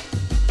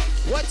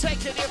 We're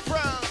taking it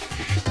from.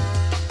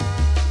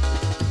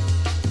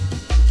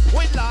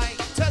 We'd like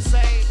to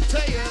say to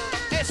you,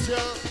 it's you.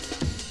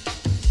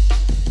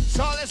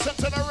 So listen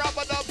to the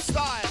Rubber Dub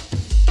style.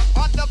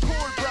 On the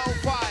cool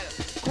profile.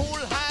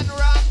 Cool hand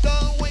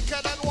Randall,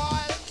 wicked and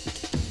wild.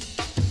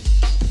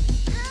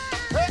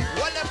 Hey,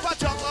 well if I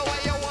jungle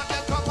where you want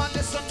to come and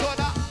listen to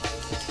that.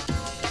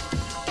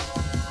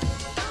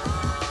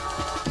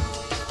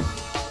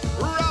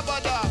 Rubber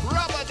Dub,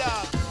 Rubber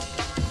Dub.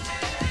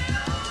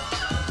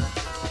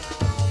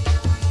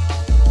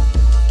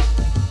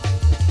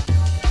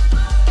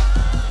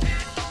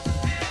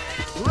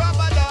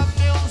 Rubber Dub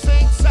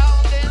music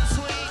sounding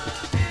sweet.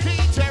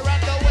 DJ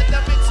Randall with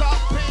the mix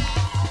up beat.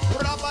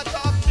 Rubber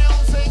Dub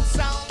music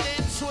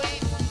sounding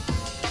sweet.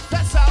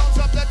 The sounds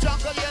of the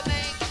jungle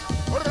unique.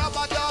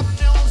 Rubber Dub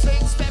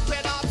music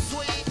stepping up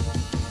sweet.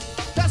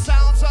 The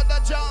sounds of the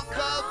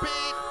jungle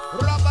beat.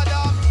 Rubber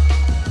Dub.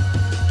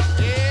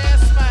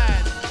 Yes,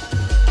 man.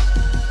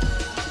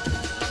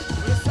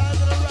 With the sound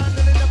of the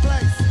Randall in the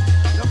place.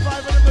 The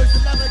 5 of the Moose, the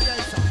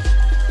navigator.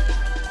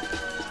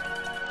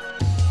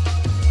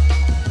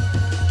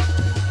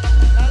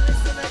 Now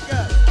listen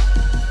again.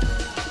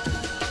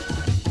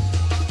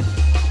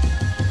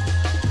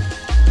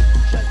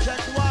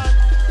 Check one.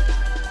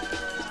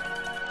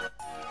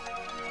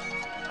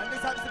 And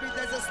this happens to be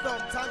There's a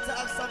Storm. Time to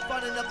have some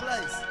fun in the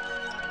place.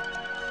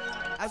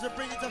 As we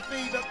bring it to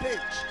fever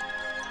pitch.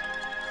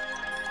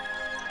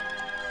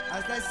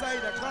 As they say,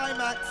 the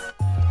climax.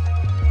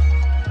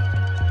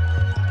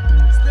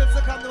 Still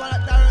to come, the one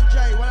at Darren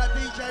J, one at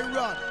DJ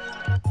Rod.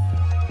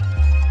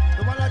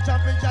 The one at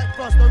Jumping Jack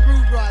Frost, the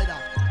Groove Rider.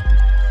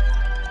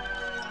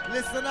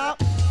 Listen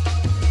up.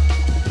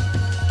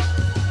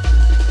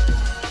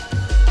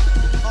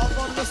 Off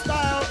on the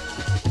style.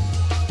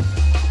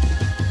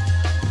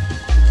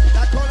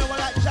 That corner one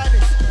at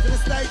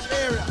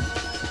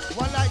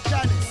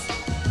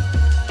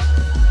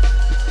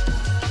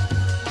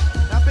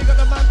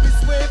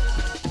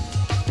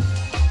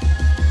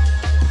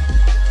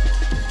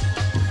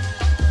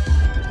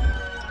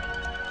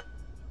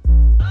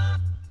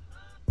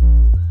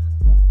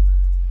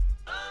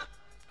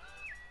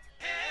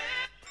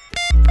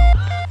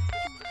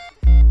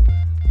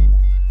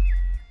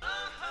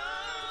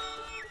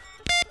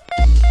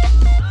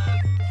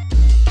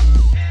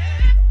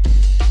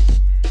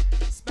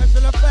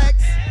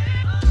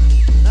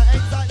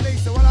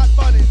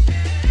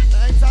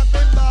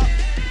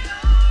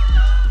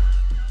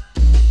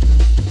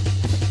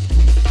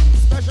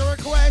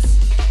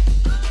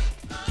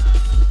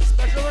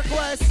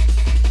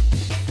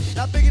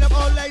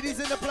ladies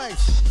in the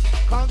place.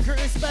 Concrete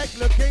respect,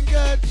 looking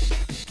good.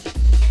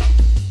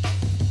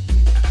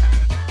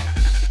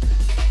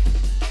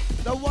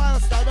 The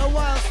wild style, the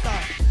wild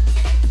style.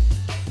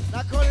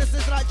 Now call this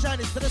is like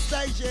Chinese to the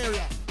stage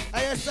area.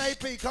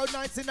 ASAP, code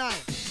 99.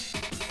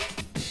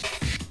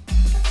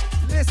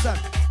 Listen,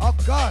 oh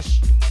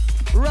gosh.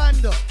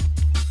 Randall.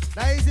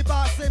 Now Easy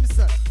Bar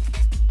Simpson.